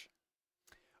 /.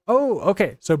 Oh,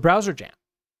 okay. So browser jam,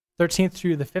 13th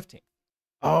through the 15th.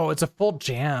 Oh, it's a full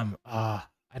jam. I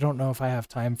don't know if I have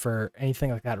time for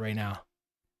anything like that right now.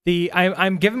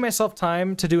 I'm giving myself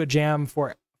time to do a jam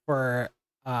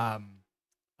I'm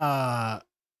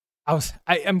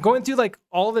going through like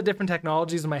all the different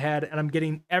technologies in my head, and I'm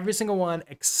getting every single one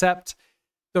except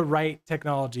the right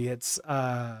technology. It's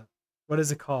what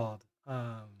is it called?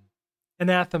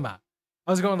 Anathema.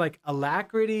 I was going like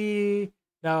Alacrity,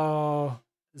 no.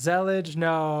 Zellige,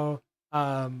 no.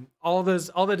 All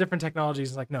the different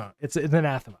technologies. Like, no, it's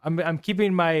Anathema. I'm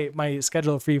keeping my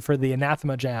schedule free for the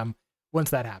Anathema jam once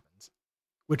that happens,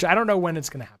 which I don't know when it's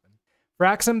going to happen. For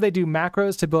Axum, they do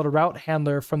macros to build a route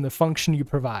handler from the function you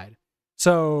provide.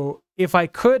 So if I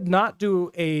could not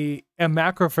do a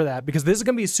macro for that, because this is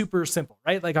going to be super simple,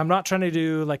 right? Like, I'm not trying to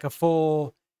do like a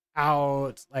full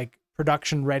out, like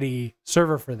production ready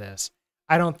server for this.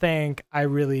 I don't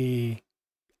really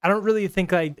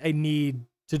think I need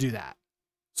to do that.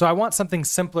 So I want something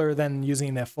simpler than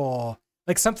using a full,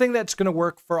 like something that's going to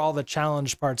work for all the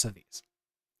challenge parts of these,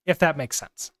 if that makes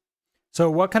sense. So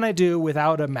what can I do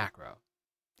without a macro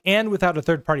and without a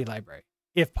third-party library,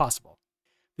 if possible?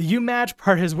 The umatch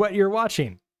part is what you're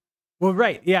watching. Well,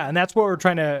 right, yeah, and that's what we're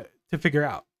trying to figure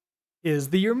out is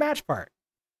the umatch part.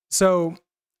 So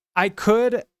we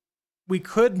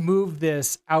could move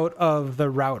this out of the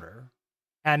router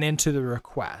and into the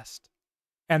request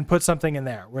and put something in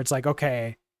there where it's like,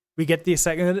 okay, we get these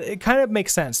segments. It kind of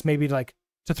makes sense maybe like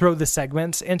to throw the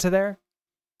segments into there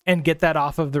and get that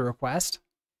off of the request.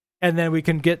 And then we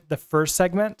can get the first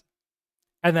segment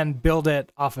and then build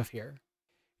it off of here.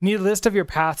 You need a list of your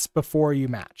paths before you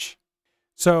match.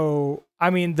 So, I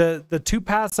mean, the two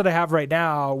paths that I have right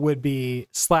now would be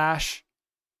slash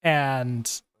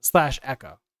and slash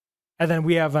echo. And then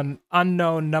we have an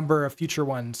unknown number of future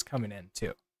ones coming in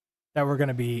too that we're going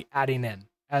to be adding in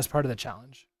as part of the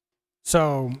challenge.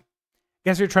 So I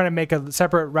guess you're trying to make a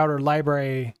separate router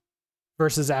library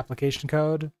versus application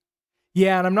code.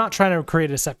 Yeah, and I'm not trying to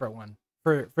create a separate one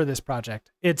for this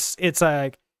project. It's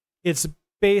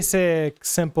basic,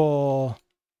 simple,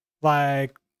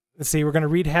 like, let's see, we're going to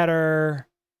read header,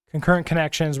 concurrent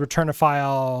connections, return a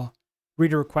file,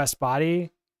 read a request body.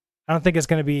 I don't think it's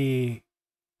going to be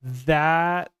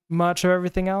that much of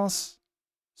everything else.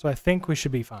 So I think we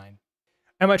should be fine.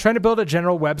 Am I trying to build a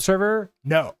general web server?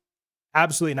 No,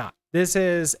 absolutely not. This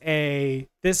is a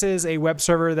web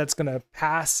server that's going to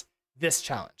pass this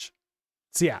challenge.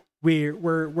 So yeah,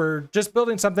 we're just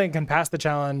building something that can pass the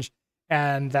challenge,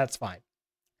 and that's fine.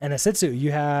 And Asitsu,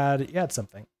 you had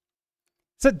something.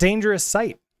 It's a dangerous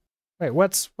site. Wait,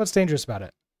 what's dangerous about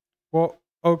it? Well,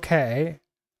 okay.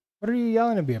 What are you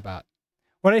yelling at me about?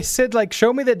 When I said, like,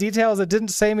 show me the details, it didn't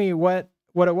say me what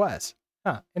it was.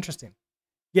 Huh, interesting.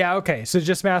 Yeah, okay, so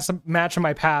just match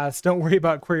my paths. Don't worry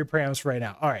about query params right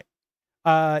now. All right.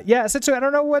 Yeah, Asitsu, I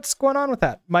don't know what's going on with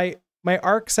that. My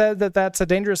ARC said that that's a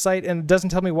dangerous site and it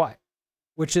doesn't tell me why,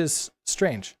 which is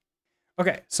strange.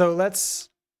 Okay, so let's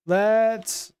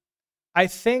I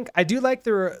think I do like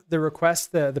the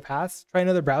request, the paths. Try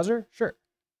another browser? Sure.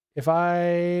 If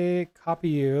I copy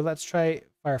you, let's try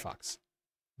Firefox.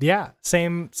 Yeah,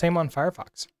 same on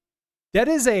Firefox. That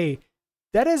is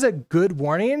a good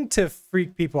warning to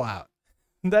freak people out.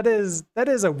 That is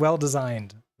a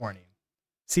well-designed warning.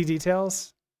 See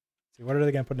details? See, what are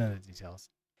they going to put in the details?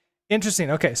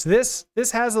 Interesting. Okay, so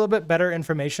this has a little bit better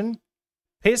information.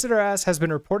 PasteRS has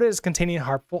been reported as containing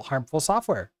harmful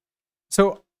software.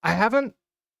 So I haven't,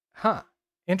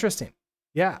 interesting.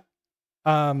 Yeah.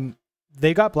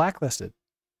 They got blacklisted.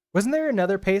 Wasn't there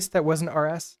another paste that wasn't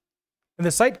RS? And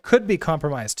the site could be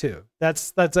compromised too.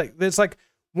 That's like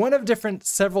one of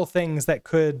several things that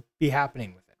could be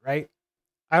happening with it, right?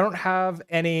 I don't have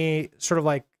any sort of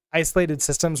like isolated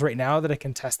systems right now that I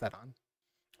can test that on.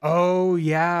 Oh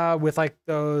yeah, with like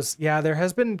those, yeah, there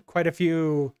has been quite a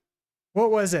few.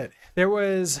 What was it?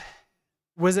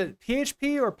 Was it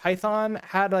PHP or Python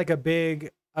had like a big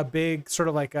sort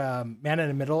of like man in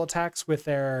the middle attacks with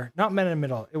their, not man in the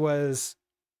middle. It was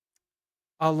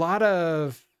a lot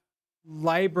of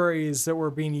libraries that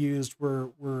were being used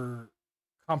were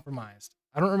compromised.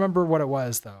 I don't remember what it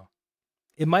was though.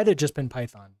 It might have just been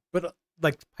Python, but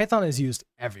like Python is used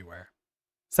everywhere.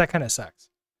 So that kind of sucks.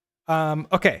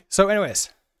 Okay. So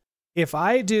anyways, if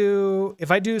I do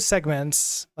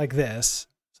segments like this,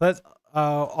 so that's,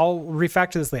 I'll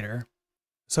refactor this later.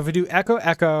 So if we do echo,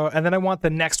 echo, and then I want the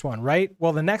next one, right?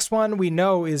 Well, the next one we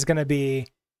know is going to be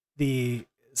the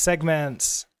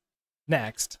segments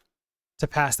next to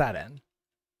pass that in.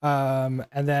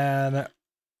 And then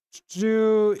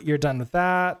you're done with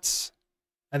that.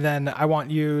 And then I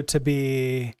want you to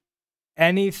be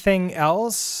anything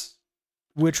else,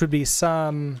 which would be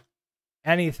some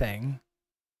anything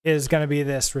is going to be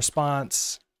this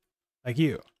response like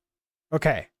you.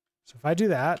 Okay. So if I do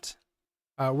that,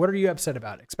 what are you upset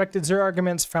about? Expected 0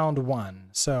 arguments, found 1.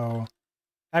 So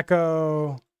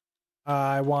echo,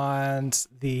 I want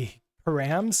the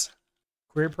params,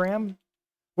 query param.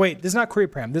 Wait, this is not query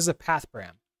param. This is a path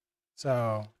param.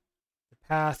 So the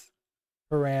path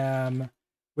param,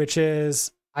 which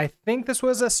is, I think this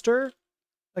was a stir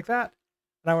like that.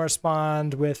 And I want to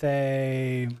respond with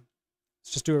let's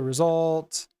just do a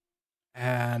result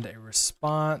and a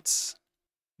response.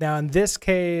 Now, in this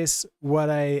case, what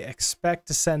I expect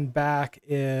to send back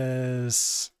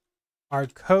is our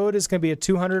code is going to be a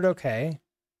 200 OK.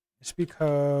 It should be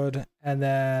code. And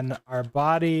then our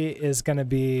body is going to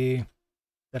be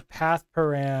the path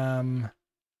param.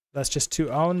 Let's just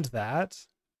owned that.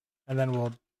 And then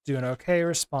we'll do an OK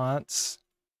response.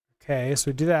 Okay,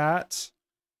 so we do that.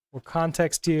 We'll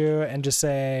context you and just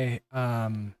say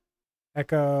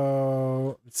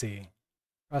echo, let's see,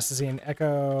 processing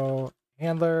echo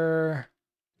handler,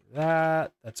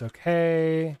 that. That's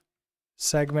okay.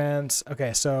 Segments.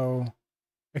 Okay, so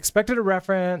expected a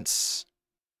reference.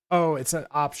 Oh, it's an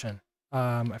option.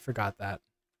 I forgot that.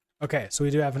 Okay, so we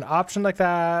do have an option like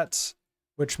that,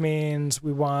 which means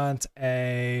we want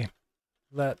a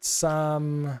let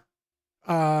some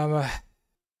body.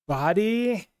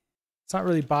 It's not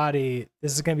really body.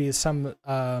 This is going to be some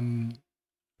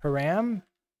param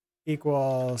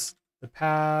equals the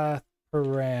path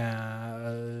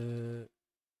param.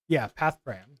 Yeah, path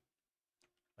param.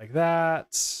 Like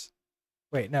that.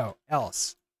 Wait, no,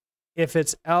 else. If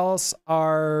it's else,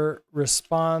 our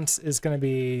response is going to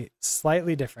be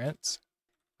slightly different.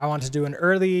 I want to do an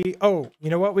early. Oh, you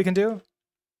know what we can do?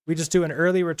 We just do an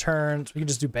early return. So we can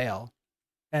just do bail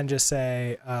and just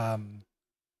say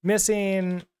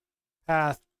missing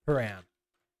path param.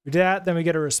 We do that, then we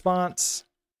get a response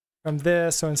from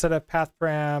this. So instead of path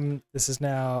param, this is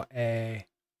now a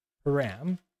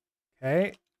param.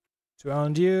 Okay, to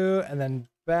owned you, and then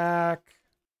back.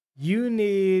 You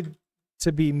need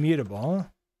to be mutable.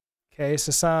 Okay,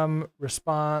 so some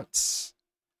response.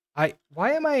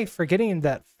 Why am I forgetting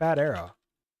that fat arrow?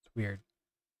 It's weird.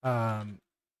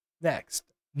 Next,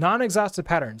 non-exhaustive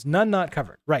patterns, none not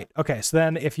covered. Right. Okay, so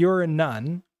then if you're a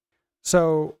none,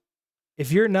 so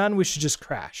if you're none, we should just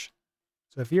crash.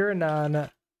 So if you're a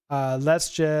none,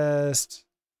 let's just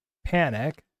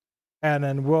panic, and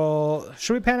then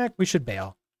should we panic? We should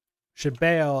bail. Should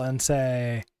bail and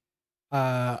say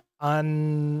let's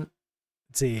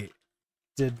see,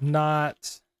 did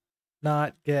not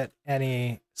get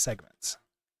any segments.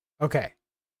 Okay,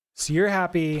 so you're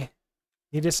happy.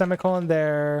 Need a semicolon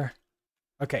there.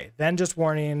 Okay, then just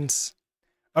warnings.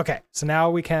 Okay, so now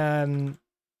we can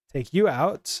take you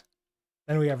out.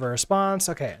 Then we have a response.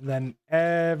 Okay, and then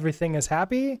everything is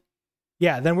happy.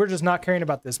 Yeah, then we're just not caring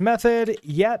about this method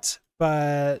yet,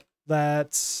 but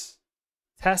let's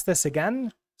test this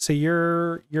again. So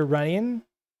you're running.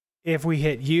 If we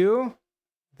hit you,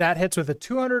 that hits with a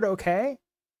 200 okay.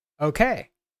 Okay,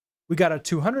 we got a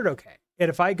 200 okay. And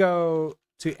if I go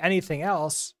to anything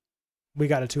else, we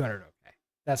got a 200 okay.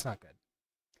 That's not good.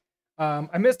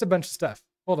 I missed a bunch of stuff.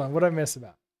 Hold on, what did I miss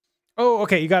about? Oh,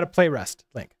 okay, you got to play rest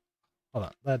link. Hold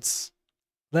on,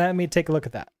 let me take a look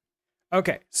at that.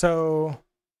 Okay, so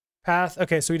path.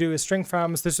 Okay, so we do a string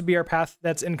from. So this would be our path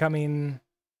that's incoming.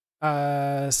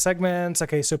 Segments.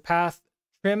 Okay, so path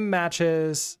trim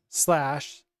matches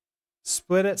slash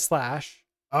split it slash.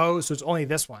 Oh, so it's only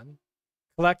this one.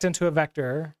 Collect into a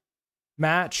vector.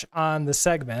 Match on the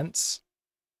segments.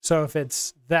 So if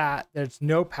it's that, there's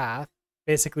no path.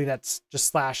 Basically, that's just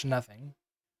slash nothing.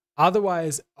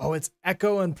 Otherwise, oh, it's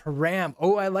echo and param.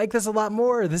 Oh, I like this a lot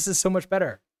more. This is so much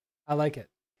better. I like it.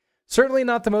 Certainly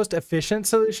not the most efficient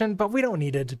solution, but we don't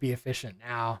need it to be efficient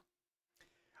now.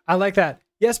 I like that.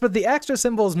 Yes, but the extra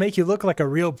symbols make you look like a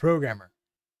real programmer.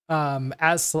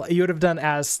 As you would have done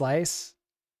as slice.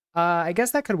 I guess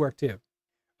that could work too.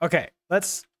 Okay,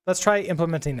 let's try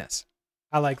implementing this.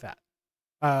 I like that.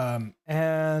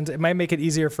 And it might make it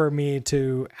easier for me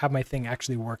to have my thing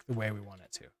actually work the way we want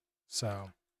it to.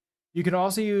 So you can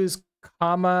also use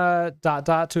comma ...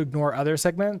 to ignore other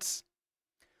segments.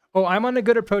 Oh, I'm on a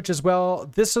good approach as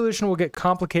well. This solution will get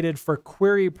complicated for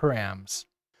query params.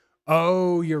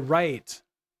 Oh, you're right.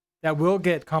 That will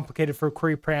get complicated for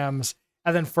query params.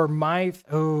 And then for my,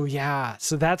 oh yeah.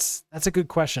 So that's a good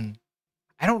question.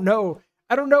 I don't know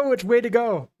which way to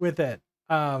go with it.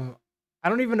 I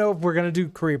don't even know if we're going to do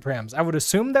query params. I would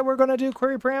assume that we're going to do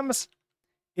query params.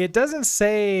 It doesn't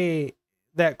say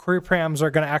that query params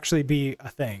are going to actually be a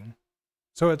thing.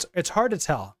 So it's hard to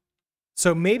tell.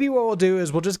 So maybe what we'll do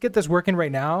is we'll just get this working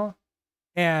right now,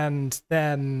 and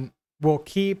then we'll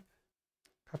keep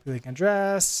copy link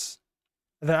address.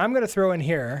 And then I'm going to throw in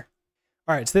here.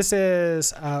 All right, so this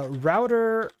is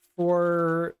router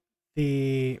for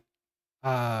the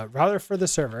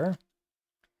server.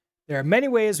 There are many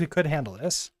ways we could handle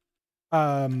this.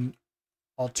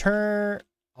 Alternative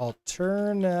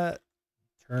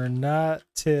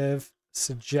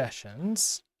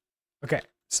suggestions. Okay,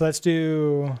 so let's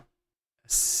do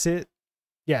sit.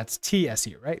 Yeah, it's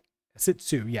TSU, right?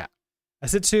 Sitsu, yeah.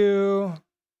 Sitsu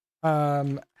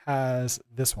has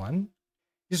this one.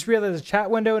 You just realized the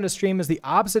chat window in a stream is the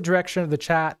opposite direction of the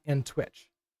chat in Twitch.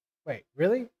 Wait,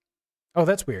 really? Oh,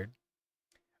 that's weird.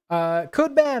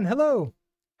 Codeban, hello.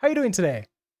 How are you doing today?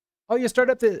 Oh, you start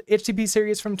up the HTTP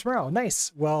series from tomorrow.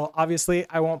 Nice. Well, obviously,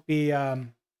 I won't be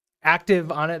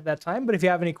active on it at that time, but if you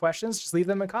have any questions, just leave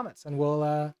them in comments, and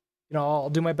we'll, I'll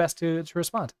do my best to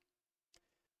respond.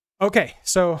 Okay,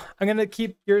 so I'm gonna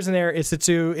keep yours in there. It's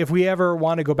to if we ever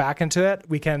want to go back into it,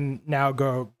 we can now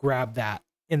go grab that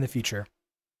in the future.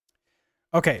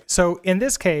 Okay, so in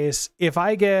this case, if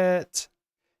I get,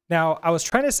 now I was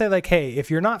trying to say like, hey, if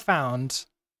you're not found,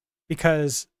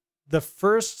 because the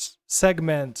first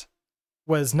segment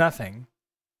was nothing,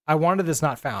 I wanted this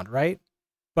not found, right?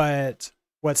 But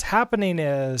what's happening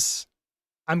is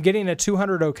I'm getting a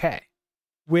 200 okay,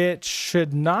 which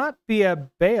should not be a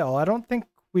bail. I don't think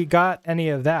we got any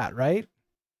of that, right?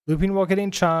 Looping while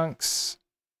getting chunks,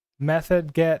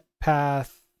 method get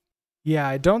path. Yeah,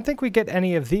 I don't think we get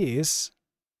any of these.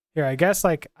 Here, I guess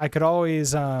like I could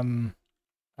always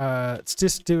let's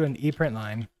just do an ePrint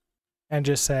line and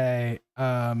just say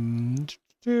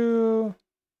do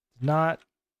not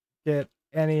get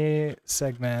any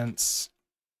segments.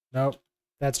 Nope,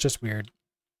 that's just weird.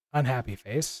 Unhappy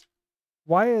face.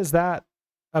 Why is that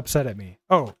upset at me?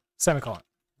 Oh, semicolon.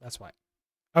 That's why.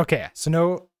 Okay,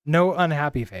 so no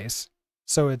unhappy face.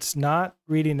 So it's not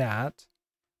reading that.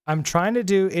 I'm trying to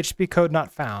do HTTP code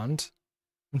not found.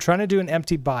 I'm trying to do an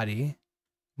empty body.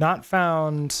 Not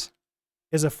found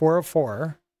is a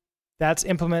 404. That's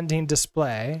implementing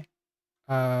display.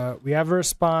 We have a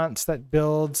response that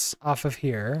builds off of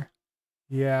here.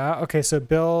 Yeah, okay, so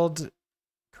build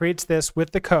creates this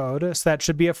with the code. So that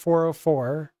should be a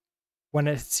 404 when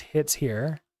it hits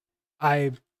here.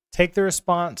 I take the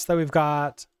response that we've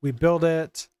got, we build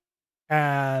it,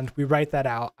 and we write that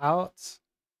out.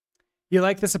 You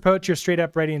like this approach? You're straight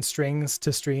up writing strings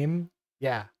to stream?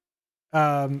 Yeah.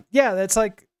 Yeah, that's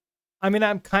like, I mean,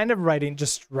 I'm kind of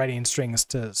just writing strings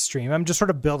to stream. I'm just sort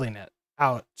of building it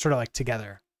out, sort of like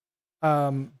together.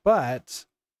 But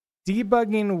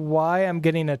debugging why I'm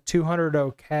getting a 200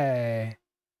 okay,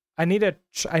 I need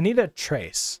a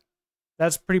trace.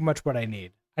 That's pretty much what I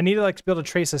need. I need to like be able to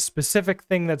trace a specific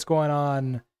thing that's going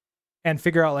on and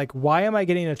figure out like, why am I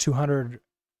getting a 200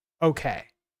 okay?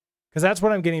 Because that's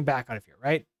what I'm getting back out of here,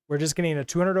 right? We're just getting a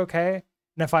 200 okay.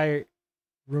 And if I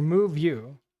remove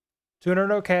you,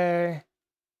 200 okay,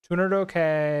 200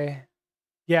 okay.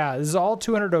 Yeah, this is all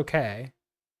 200 okay.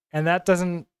 And that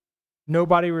doesn't,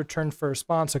 nobody returned for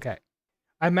response. Okay.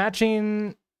 I'm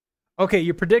matching. Okay,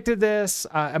 you predicted this.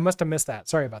 I must have missed that.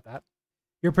 Sorry about that.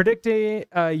 You're predicting,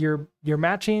 you're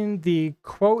matching the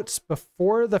quotes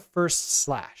before the first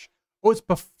slash. Oh, it's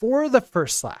before the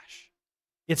first slash.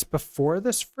 It's before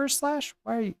this first slash?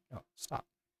 Why are you, no, stop.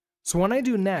 So when I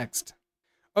do next,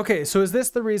 okay, so is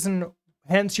this the reason,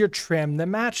 hence your trim that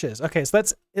matches? Okay, so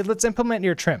let's implement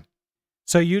your trim.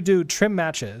 So you do trim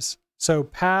matches. So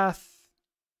path,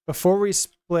 before we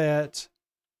split,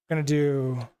 I'm gonna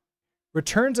do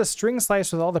returns a string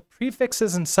slice with all the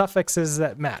prefixes and suffixes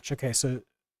that match. Okay, so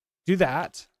do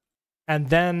that. And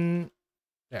then,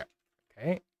 there,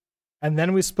 okay. And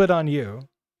then we split on you.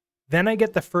 Then I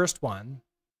get the first one,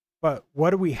 but what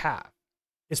do we have?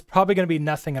 It's probably gonna be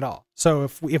nothing at all. So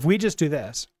if we just do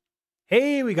this,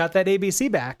 hey, we got that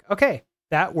ABC back. Okay,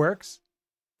 that works.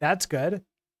 That's good.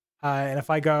 And if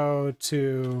I go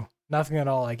to nothing at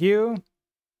all like you,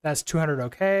 that's 200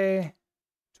 okay,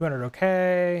 200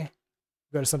 okay.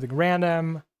 Go to something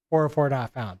random, 404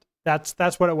 not found.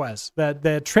 That's what it was.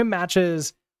 The trim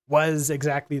matches was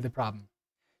exactly the problem.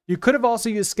 You could have also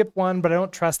used skip one, but I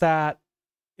don't trust that.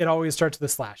 It always starts with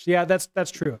a slash. Yeah,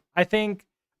 that's true. I think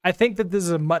that this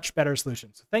is a much better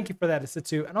solution. So thank you for that,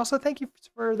 Asitsu, and also thank you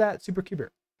for that, Supercuber.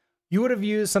 You would have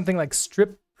used something like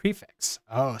strip prefix.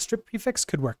 Oh, strip prefix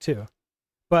could work too.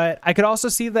 But I could also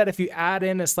see that if you add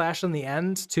in a slash on the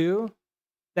end too,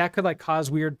 that could like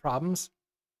cause weird problems.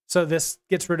 So this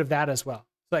gets rid of that as well.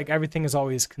 Like everything is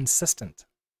always consistent.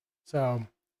 So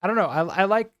I don't know.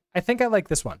 I think I like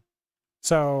this one.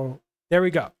 So there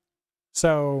we go.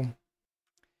 So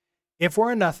if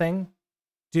we're in nothing,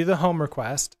 do the home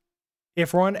request.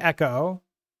 If we're on echo,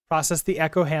 process the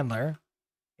echo handler.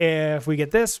 If we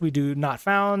get this, we do not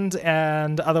found,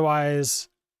 and otherwise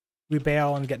we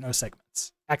bail and get no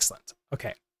segments. Excellent.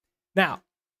 Okay. Now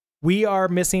we are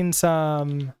missing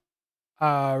some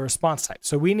response type.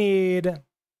 So we need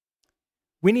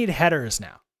headers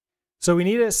now. So we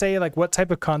need to say like what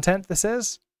type of content this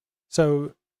is.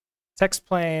 So text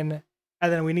plain,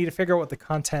 and then we need to figure out what the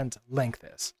content length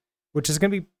is, which is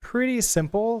going to be pretty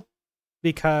simple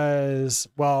because,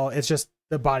 well, it's just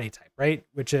the body type, right?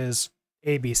 Which is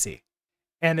ABC.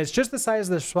 And it's just the size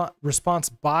of the response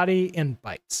body in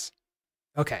bytes.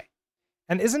 Okay.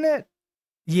 And isn't it?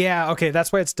 Yeah, okay,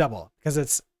 that's why it's double, because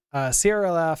it's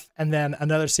CRLF and then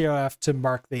another CRLF to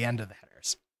mark the end of the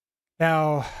headers.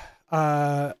 Now,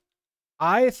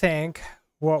 I think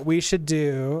what we should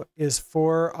do is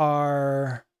for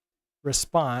our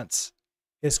response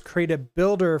is create a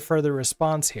builder for the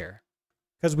response here,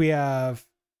 because we have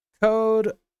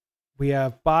code, we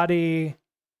have body.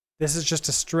 This is just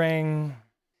a string.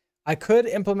 I could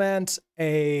implement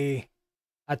a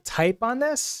type on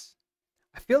this.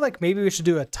 I feel like maybe we should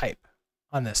do a type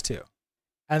on this too.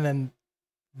 And then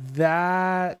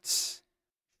that,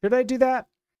 should I do that?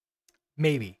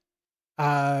 Maybe.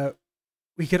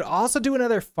 We could also do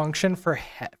another function for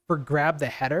grab the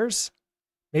headers.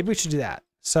 Maybe we should do that.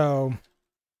 So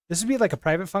this would be like a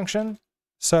private function.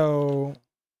 So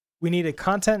we need a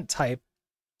content type.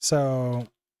 So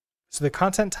the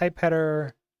content type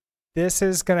header, this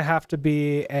is going to have to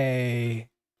be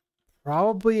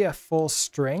probably a full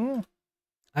string.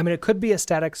 I mean, it could be a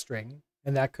static string,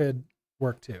 and that could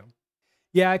work too.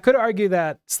 Yeah, I could argue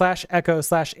that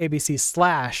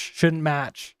 /echo/abc/ shouldn't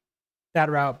match that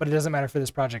route, but it doesn't matter for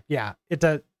this project. Yeah, it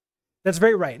does. That's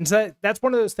very right. And so that's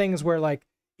one of those things where, like,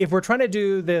 if we're trying to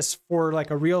do this for like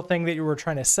a real thing that you were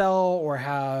trying to sell or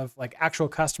have like actual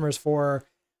customers for,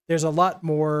 there's a lot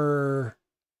more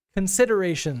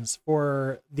considerations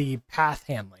for the path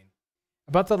handling.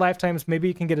 About the lifetimes, maybe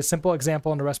you can get a simple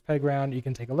example in the Rust playground. You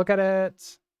can take a look at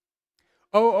it.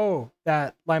 Oh,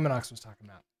 that Limanox was talking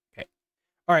about. Okay.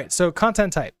 All right, so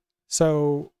content type.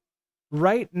 So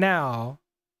right now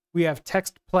we have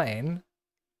text plain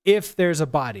if there's a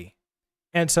body.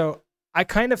 And so I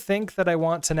kind of think that I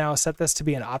want to now set this to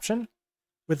be an option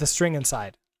with a string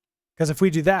inside. Because if we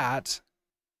do that,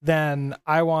 then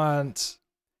I want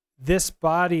this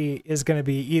body is going to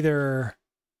be either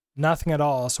nothing at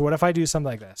all. So what if I do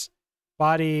something like this?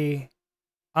 Body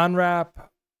unwrap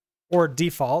or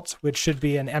default, which should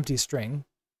be an empty string.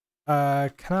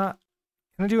 Can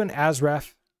I do an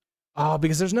asref? Oh,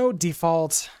 because there's no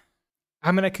default.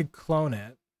 I mean, I could clone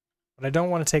it, but I don't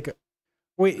want to take it.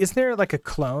 Wait, isn't there like a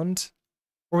cloned?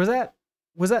 Or that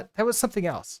was something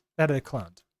else that I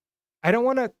cloned. I don't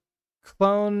want to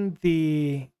clone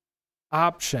the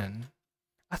option.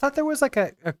 I thought there was like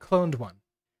a cloned one.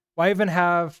 Why even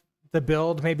have the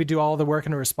build maybe do all the work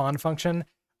in a respond function?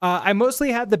 I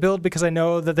mostly had the build because I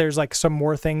know that there's like some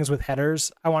more things with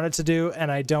headers I wanted to do,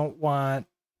 and I don't want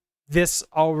this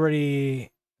already.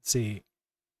 Let's see,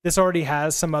 this already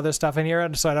has some other stuff in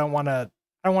here, so I don't want to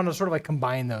sort of like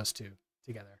combine those two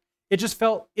together.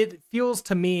 It feels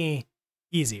to me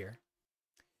easier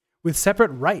with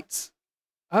separate rights.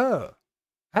 Oh,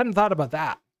 I hadn't thought about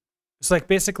that. It's like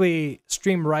basically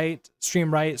stream right,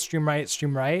 stream right, stream right,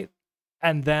 stream right,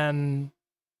 and then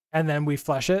we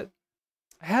flush it.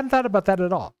 I hadn't thought about that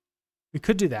at all. We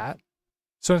could do that.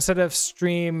 So instead of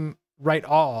stream right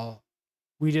all,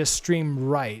 we just stream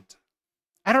right.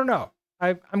 I don't know.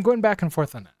 I'm going back and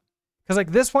forth on that. Because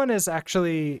like this one is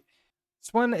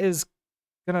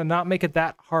gonna not make it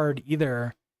that hard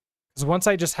either. Because once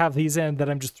I just have these in, then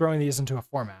I'm just throwing these into a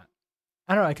format.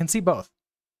 I don't know, I can see both.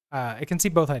 I can see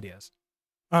both ideas.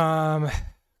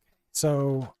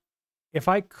 So if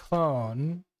I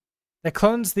clone, that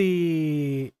clones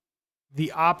the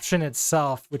option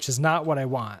itself, which is not what I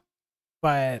want,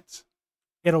 but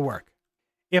it'll work.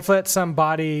 If let some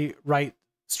body right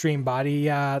stream body,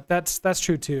 yeah, that's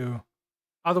true too.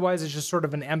 Otherwise, it's just sort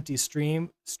of an empty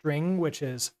string, which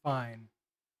is fine.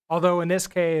 Although in this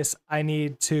case, I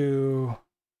need to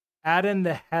add in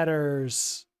the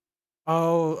headers.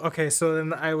 Oh, okay. So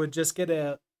then I would just get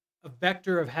a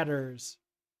vector of headers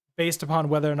based upon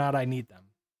whether or not I need them.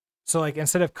 So like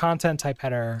instead of content type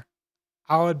header,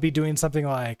 I would be doing something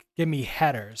like give me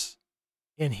headers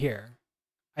in here.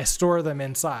 I store them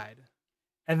inside,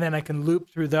 and then I can loop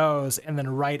through those and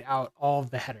then write out all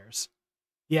of the headers.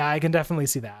 Yeah, I can definitely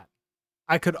see that.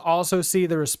 I could also see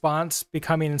the response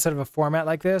becoming, instead of a format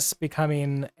like this,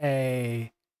 becoming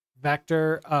a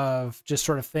vector of just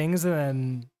sort of things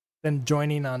and then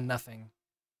joining on nothing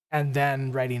and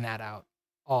then writing that out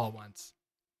all at once.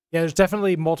 Yeah, there's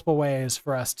definitely multiple ways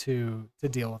for us to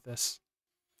deal with this.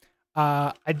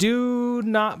 I do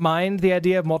not mind the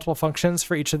idea of multiple functions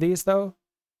for each of these though,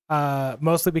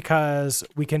 mostly because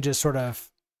we can just sort of,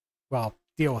 well,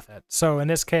 deal with it. So in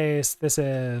this case, this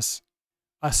is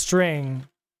a string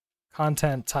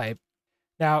content type.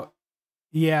 Now,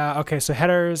 yeah, okay, so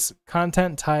headers,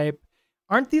 content type,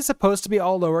 aren't these supposed to be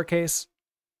all lowercase?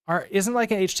 Isn't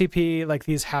like an HTTP, like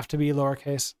these have to be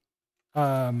lowercase?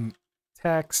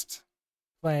 Text,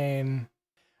 plain.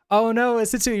 Oh no,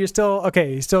 Sitsu,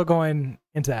 you're still going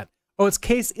into that. Oh, it's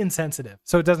case insensitive,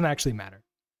 so it doesn't actually matter.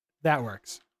 That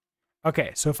works.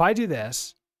 Okay, so if I do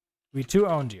this, we too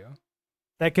owned you.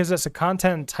 That gives us a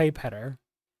content type header.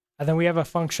 And then we have a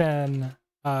function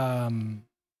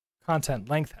content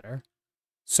length header.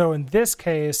 So in this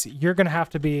case, you're going to have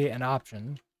to be an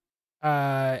option.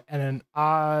 And then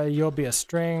you'll be a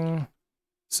string.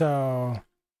 So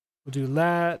we'll do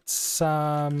let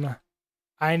some.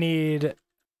 I need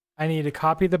to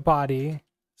copy the body.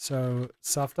 So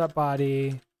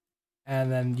self.body,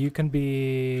 and then you can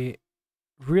be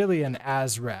really an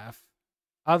asref.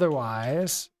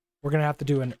 Otherwise, we're going to have to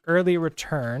do an early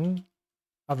return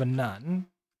of a none.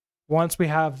 Once we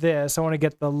have this, I want to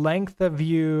get the length of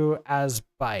view as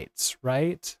bytes,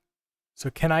 right? So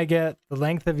can I get the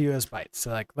length of view as bytes? So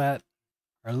like let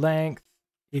our length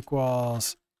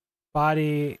equals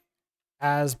body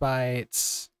as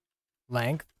bytes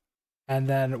length. And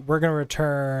then we're going to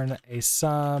return a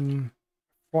sum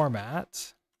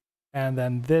format. And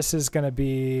then this is going to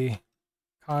be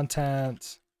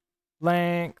content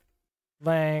length,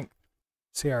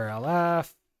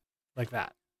 CRLF, like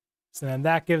that. So then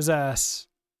that gives us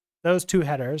those two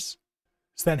headers.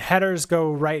 So then headers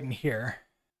go right in here.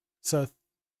 So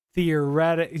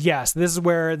theoretically, yes, this is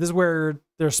where the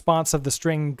response of the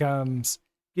string comes.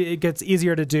 It gets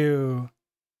easier to do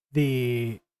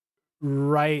the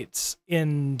writes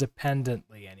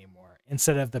independently anymore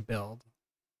instead of the build.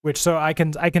 Which so I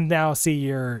can now see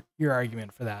your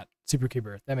argument for that,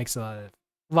 Supercuber. That makes a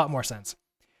lot more sense.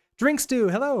 Drinks do.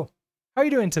 Hello. How are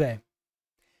you doing today?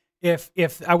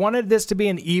 If I wanted this to be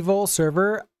an evil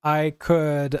server, I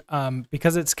could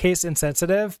because it's case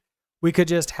insensitive, we could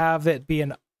just have it be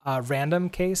a random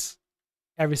case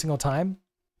every single time.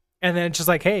 And then it's just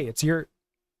like, hey, it's a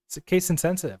case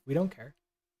insensitive. We don't care.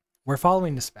 We're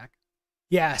following the spec.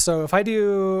 Yeah, so if I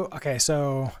do, okay,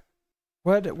 so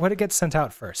what it gets sent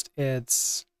out first?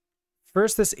 It's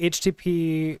first this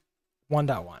HTTP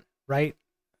 1.1, right?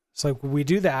 So we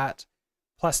do that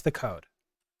plus the code.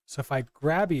 So if I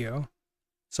grab you,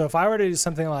 so if I were to do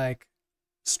something like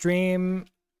stream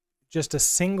just a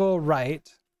single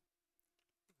write,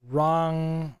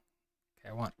 wrong, okay,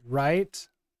 I want write,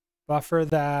 buffer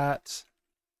that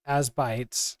as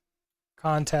bytes,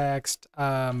 context,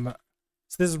 so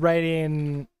this is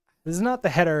writing, this is not the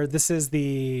header, this is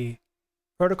the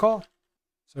protocol.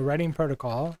 So writing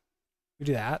protocol, we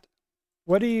do that.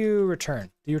 What do you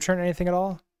return? Do you return anything at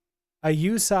all? A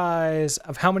U size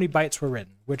of how many bytes were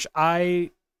written, which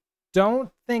I don't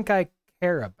think I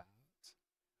care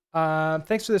about.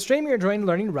 Thanks for the stream. You're enjoying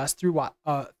learning Rust through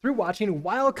watching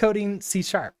while coding C#.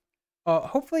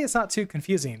 Hopefully it's not too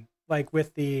confusing, like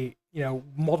with the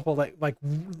multiple like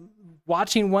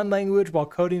watching one language while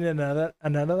coding another.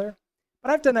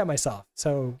 But I've done that myself,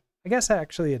 so I guess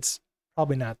actually it's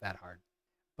probably not that hard.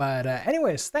 But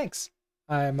anyways, thanks.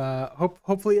 I'm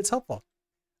hopefully it's helpful.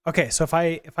 Okay, so if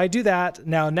I do that,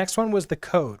 now next one was the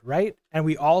code, right? And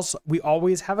we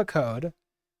always have a code.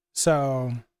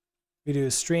 So we do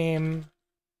stream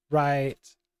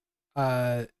write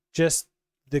just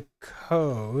the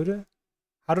code.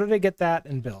 How did I get that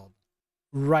in build?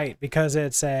 Right, because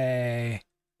it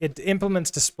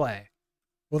implements display.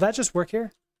 Will that just work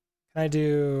here? Can I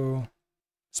do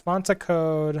response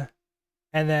code,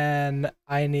 and then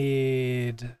I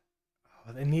need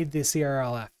the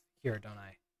CRLF here, don't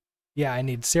I? Yeah, I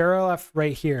need CRLF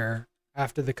right here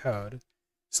after the code.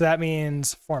 So that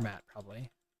means format,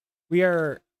 probably. We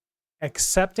are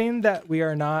accepting that we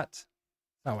are not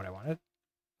what I wanted,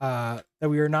 that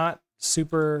we are not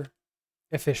super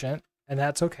efficient, and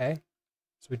that's okay.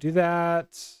 So we do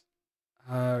that,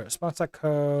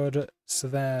 response.code. So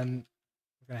then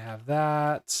we're going to have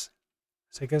that.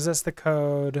 So it gives us the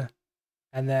code.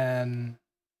 And then,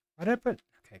 why did I put,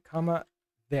 okay, comma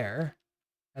there.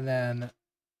 And then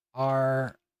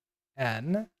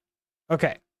RN.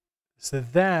 Okay. So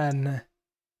then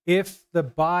if the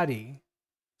body,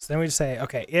 so then we just say,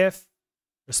 okay, if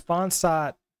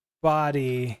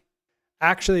response.body,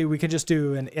 actually we could just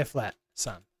do an if let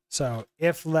sum. So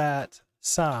if let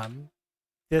sum,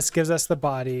 this gives us the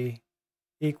body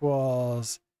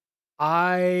equals,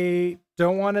 I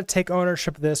don't want to take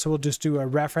ownership of this, so we'll just do a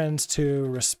reference to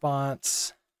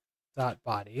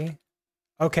response.body.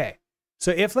 Okay,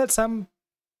 so if let sum,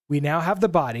 we now have the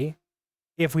body.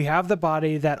 If we have the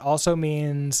body, that also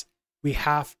means we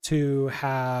have to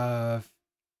have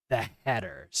the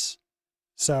headers.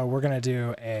 So we're going to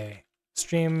do a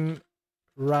stream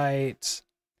write,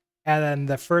 and then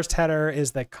the first header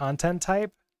is the content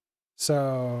type.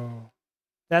 So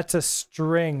that's a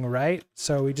string, right?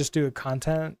 So we just do a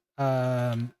content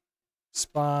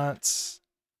response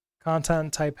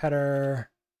content type header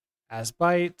as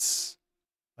bytes,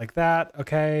 like that.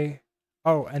 Okay.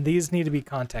 Oh, and these need to be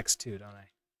context too, don't I?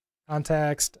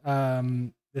 Context.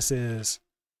 This is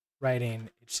writing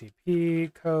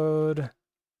HTTP code,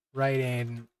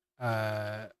 writing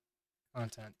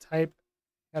content type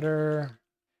header.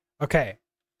 Okay.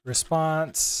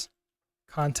 Response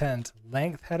content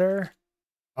length header.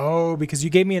 Oh, because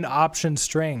you gave me an option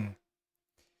string.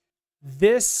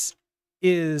 This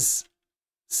is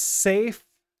safe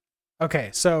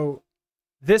Okay, so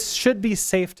this should be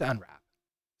safe to unwrap.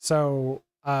 So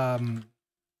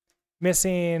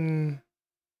missing,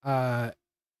 I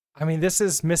mean, this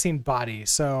is missing body,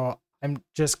 so I'm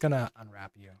just gonna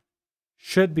unwrap you.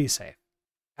 Should be safe.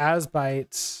 As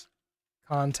bytes,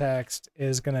 context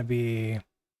is gonna be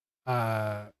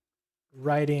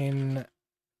writing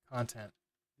content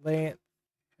length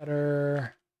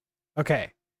header.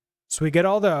 Okay, so we get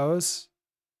all those,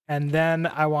 and then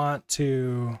I want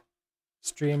to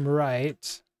stream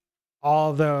write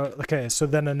all the, okay, so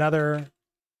then another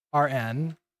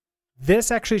RN. This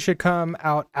actually should come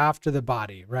out after the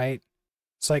body, right?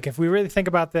 So like if we really think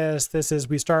about this, this is,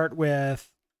 we start with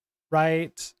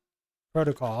write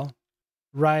protocol,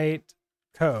 write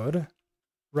code,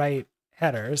 write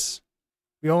headers.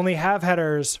 We only have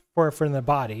headers for the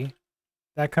body.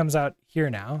 That comes out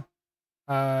here now.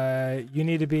 You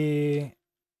need to be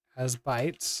as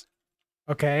bytes.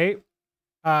 Okay.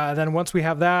 Then once we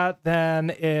have that,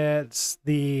 then it's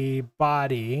the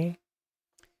body.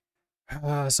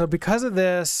 So because of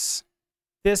this,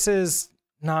 this is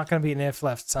not going to be an if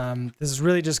left sum. This is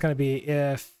really just going to be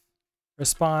if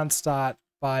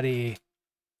response.body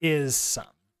is sum.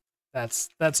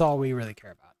 That's all we really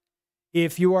care about.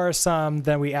 If you are sum,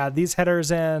 then we add these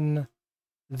headers in,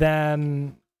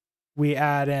 then we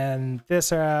add in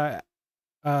this new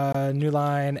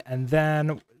line, and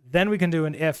then we can do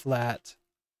an if let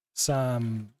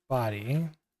sum body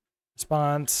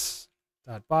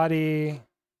response.body.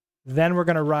 Then we're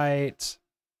going to write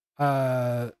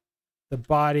the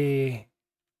body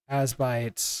as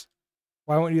bytes.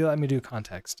 Why won't you let me do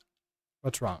context?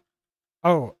 What's wrong?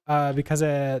 Oh, because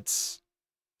it's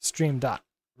stream dot,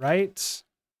 right?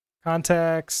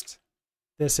 Context.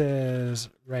 This is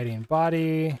writing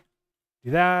body.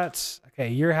 Do that. Okay,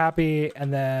 you're happy.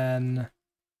 And then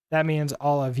that means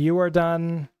all of you are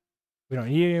done. We don't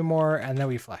need anymore. And then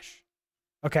we flush.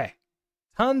 Okay,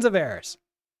 tons of errors.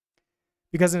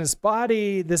 Because in its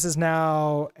body, this is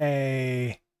now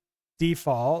a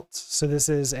default. So this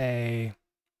is a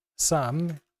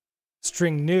sum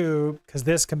string new, because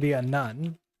this can be a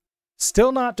none.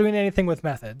 Still not doing anything with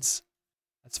methods.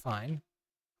 That's fine.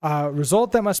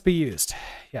 Result that must be used.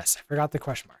 Yes, I forgot the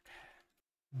question mark.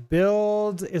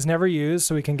 Build is never used,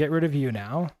 so we can get rid of you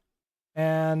now.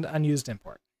 And unused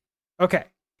import. Okay.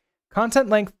 Content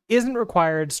length isn't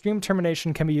required. Stream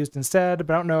termination can be used instead,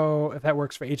 but I don't know if that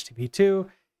works for HTTP 2.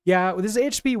 Yeah, this is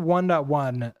HTTP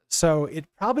 1.1, so it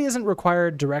probably isn't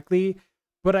required directly,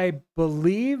 but I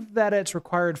believe that it's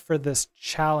required for this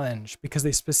challenge because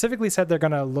they specifically said they're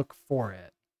going to look for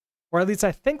it. Or at least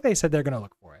I think they said they're going to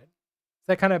look for it.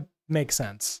 That kind of makes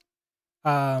sense.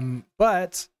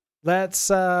 But let's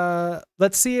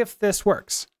see if this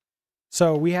works.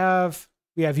 So we have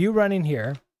you running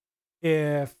here.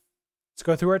 Let's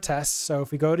go through our tests. So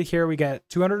if we go to here, we get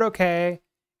 200 okay,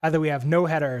 and then we have no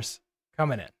headers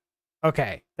coming in.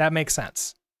 Okay, that makes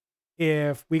sense.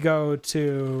 If we go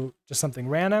to just something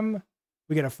random,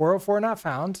 we get a 404 not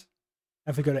found.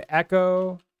 If we go to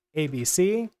echo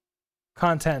ABC,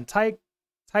 content type,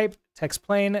 text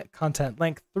plain, content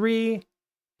length 3,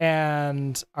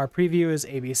 and our preview is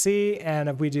ABC. And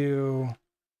if we do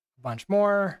a bunch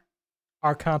more,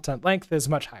 our content length is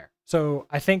much higher. So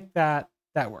I think that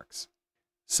works.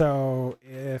 So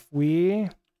if we,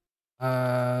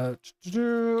 let's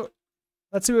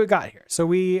see what we got here. So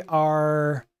we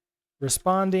are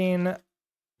responding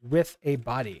with a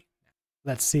body.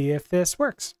 Let's see if this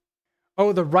works.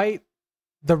 Oh, the write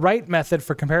method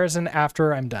for comparison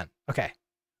after I'm done. Okay.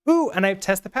 Ooh, and I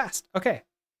test the past. Okay.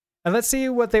 And let's see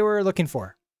what they were looking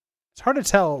for. It's hard to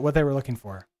tell what they were looking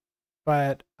for,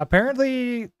 but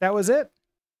apparently that was it.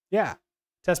 Yeah.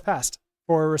 Test passed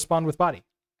for respond with body.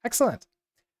 Excellent.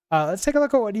 Let's take a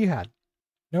look at what you had.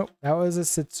 Nope, that was a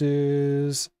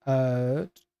Sitsu's.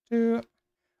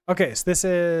 Okay, so this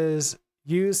is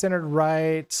U-centered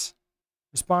write,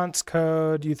 response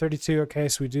code, U32. Okay,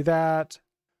 so we do that.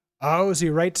 Oh, so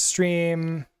you write to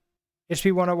stream,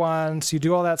 HTTP 101, so you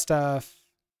do all that stuff,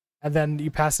 and then you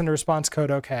pass in a response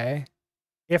code, okay.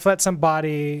 If let some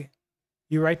body,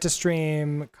 you write to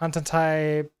stream, content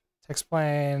type, text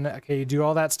plain, okay, you do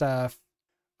all that stuff.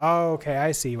 Oh, okay,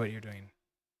 I see what you're doing.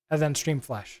 And then stream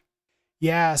flash.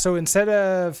 Yeah, so instead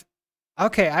of,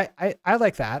 okay, I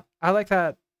like that. I like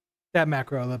that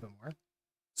macro a little bit more.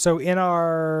 So in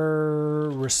our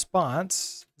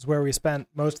response is where we spent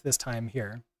most of this time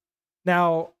here.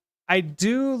 Now, I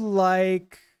do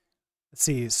like, let's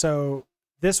see, so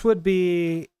this would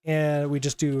be, we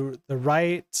just do the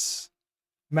write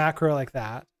macro like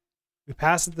that. We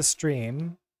pass it the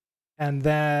stream, and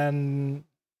then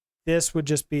this would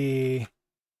just be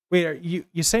Wait, are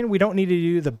you saying we don't need to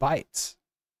do the bytes?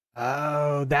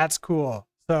 Oh, that's cool.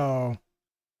 So,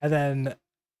 and then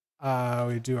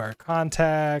we do our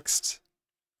context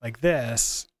like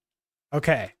this.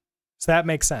 Okay, so that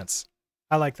makes sense.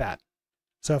 I like that.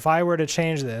 So if I were to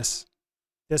change this,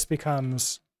 this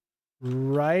becomes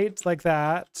right like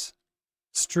that.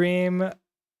 Stream,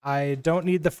 I don't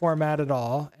need the format at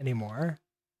all anymore.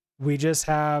 We just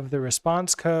have the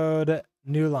response code,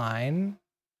 new line.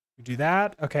 We do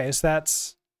that. Okay, so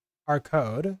that's our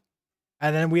code.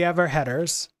 And then we have our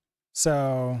headers.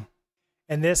 So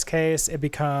in this case, it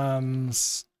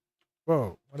becomes,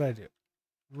 whoa, what did I do?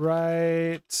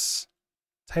 Right,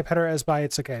 type header as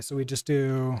bytes. Okay, so we just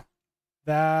do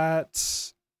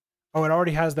that. Oh, it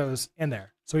already has those in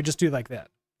there. So we just do like that,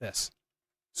 this.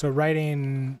 So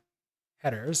writing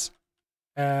headers.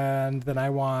 And then I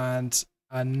want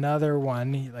another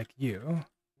one like you.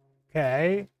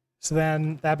 Okay, so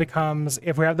then that becomes,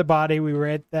 if we have the body, we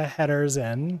write the headers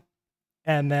in.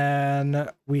 And then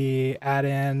we add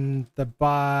in the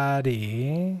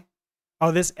body.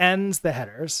 Oh, this ends the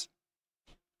headers.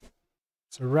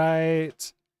 So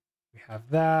right, we have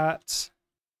that.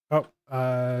 Oh,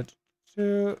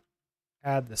 to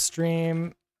add the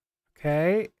stream.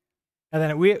 Okay. And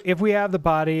then if we have the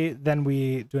body, then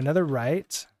we do another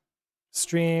write.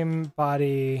 Stream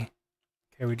body.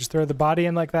 Okay, we just throw the body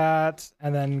in like that,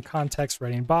 and then context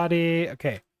writing body.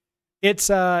 Okay. It's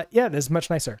yeah, this is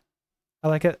much nicer. I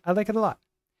like it. I like it a lot.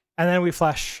 And then we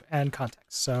flash and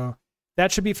context. So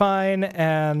that should be fine.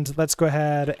 And let's go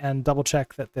ahead and double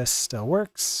check that this still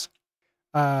works.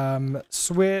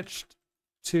 Switched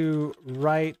to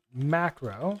write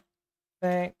macro.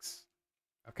 Thanks.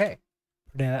 Okay.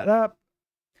 Putting that up.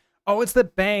 Oh, it's the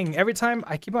bang. Every time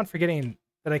I keep on forgetting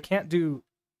that I can't do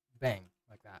bang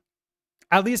like that.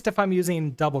 At least if I'm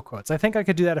using double quotes. I think I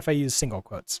could do that if I use single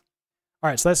quotes. All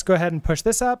right, so let's go ahead and push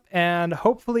this up, and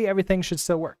hopefully everything should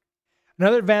still work.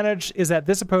 Another advantage is that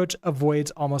this approach avoids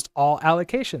almost all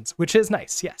allocations, which is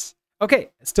nice, yes.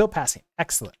 Okay, it's still passing.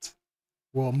 Excellent.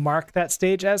 We'll mark that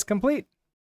stage as complete.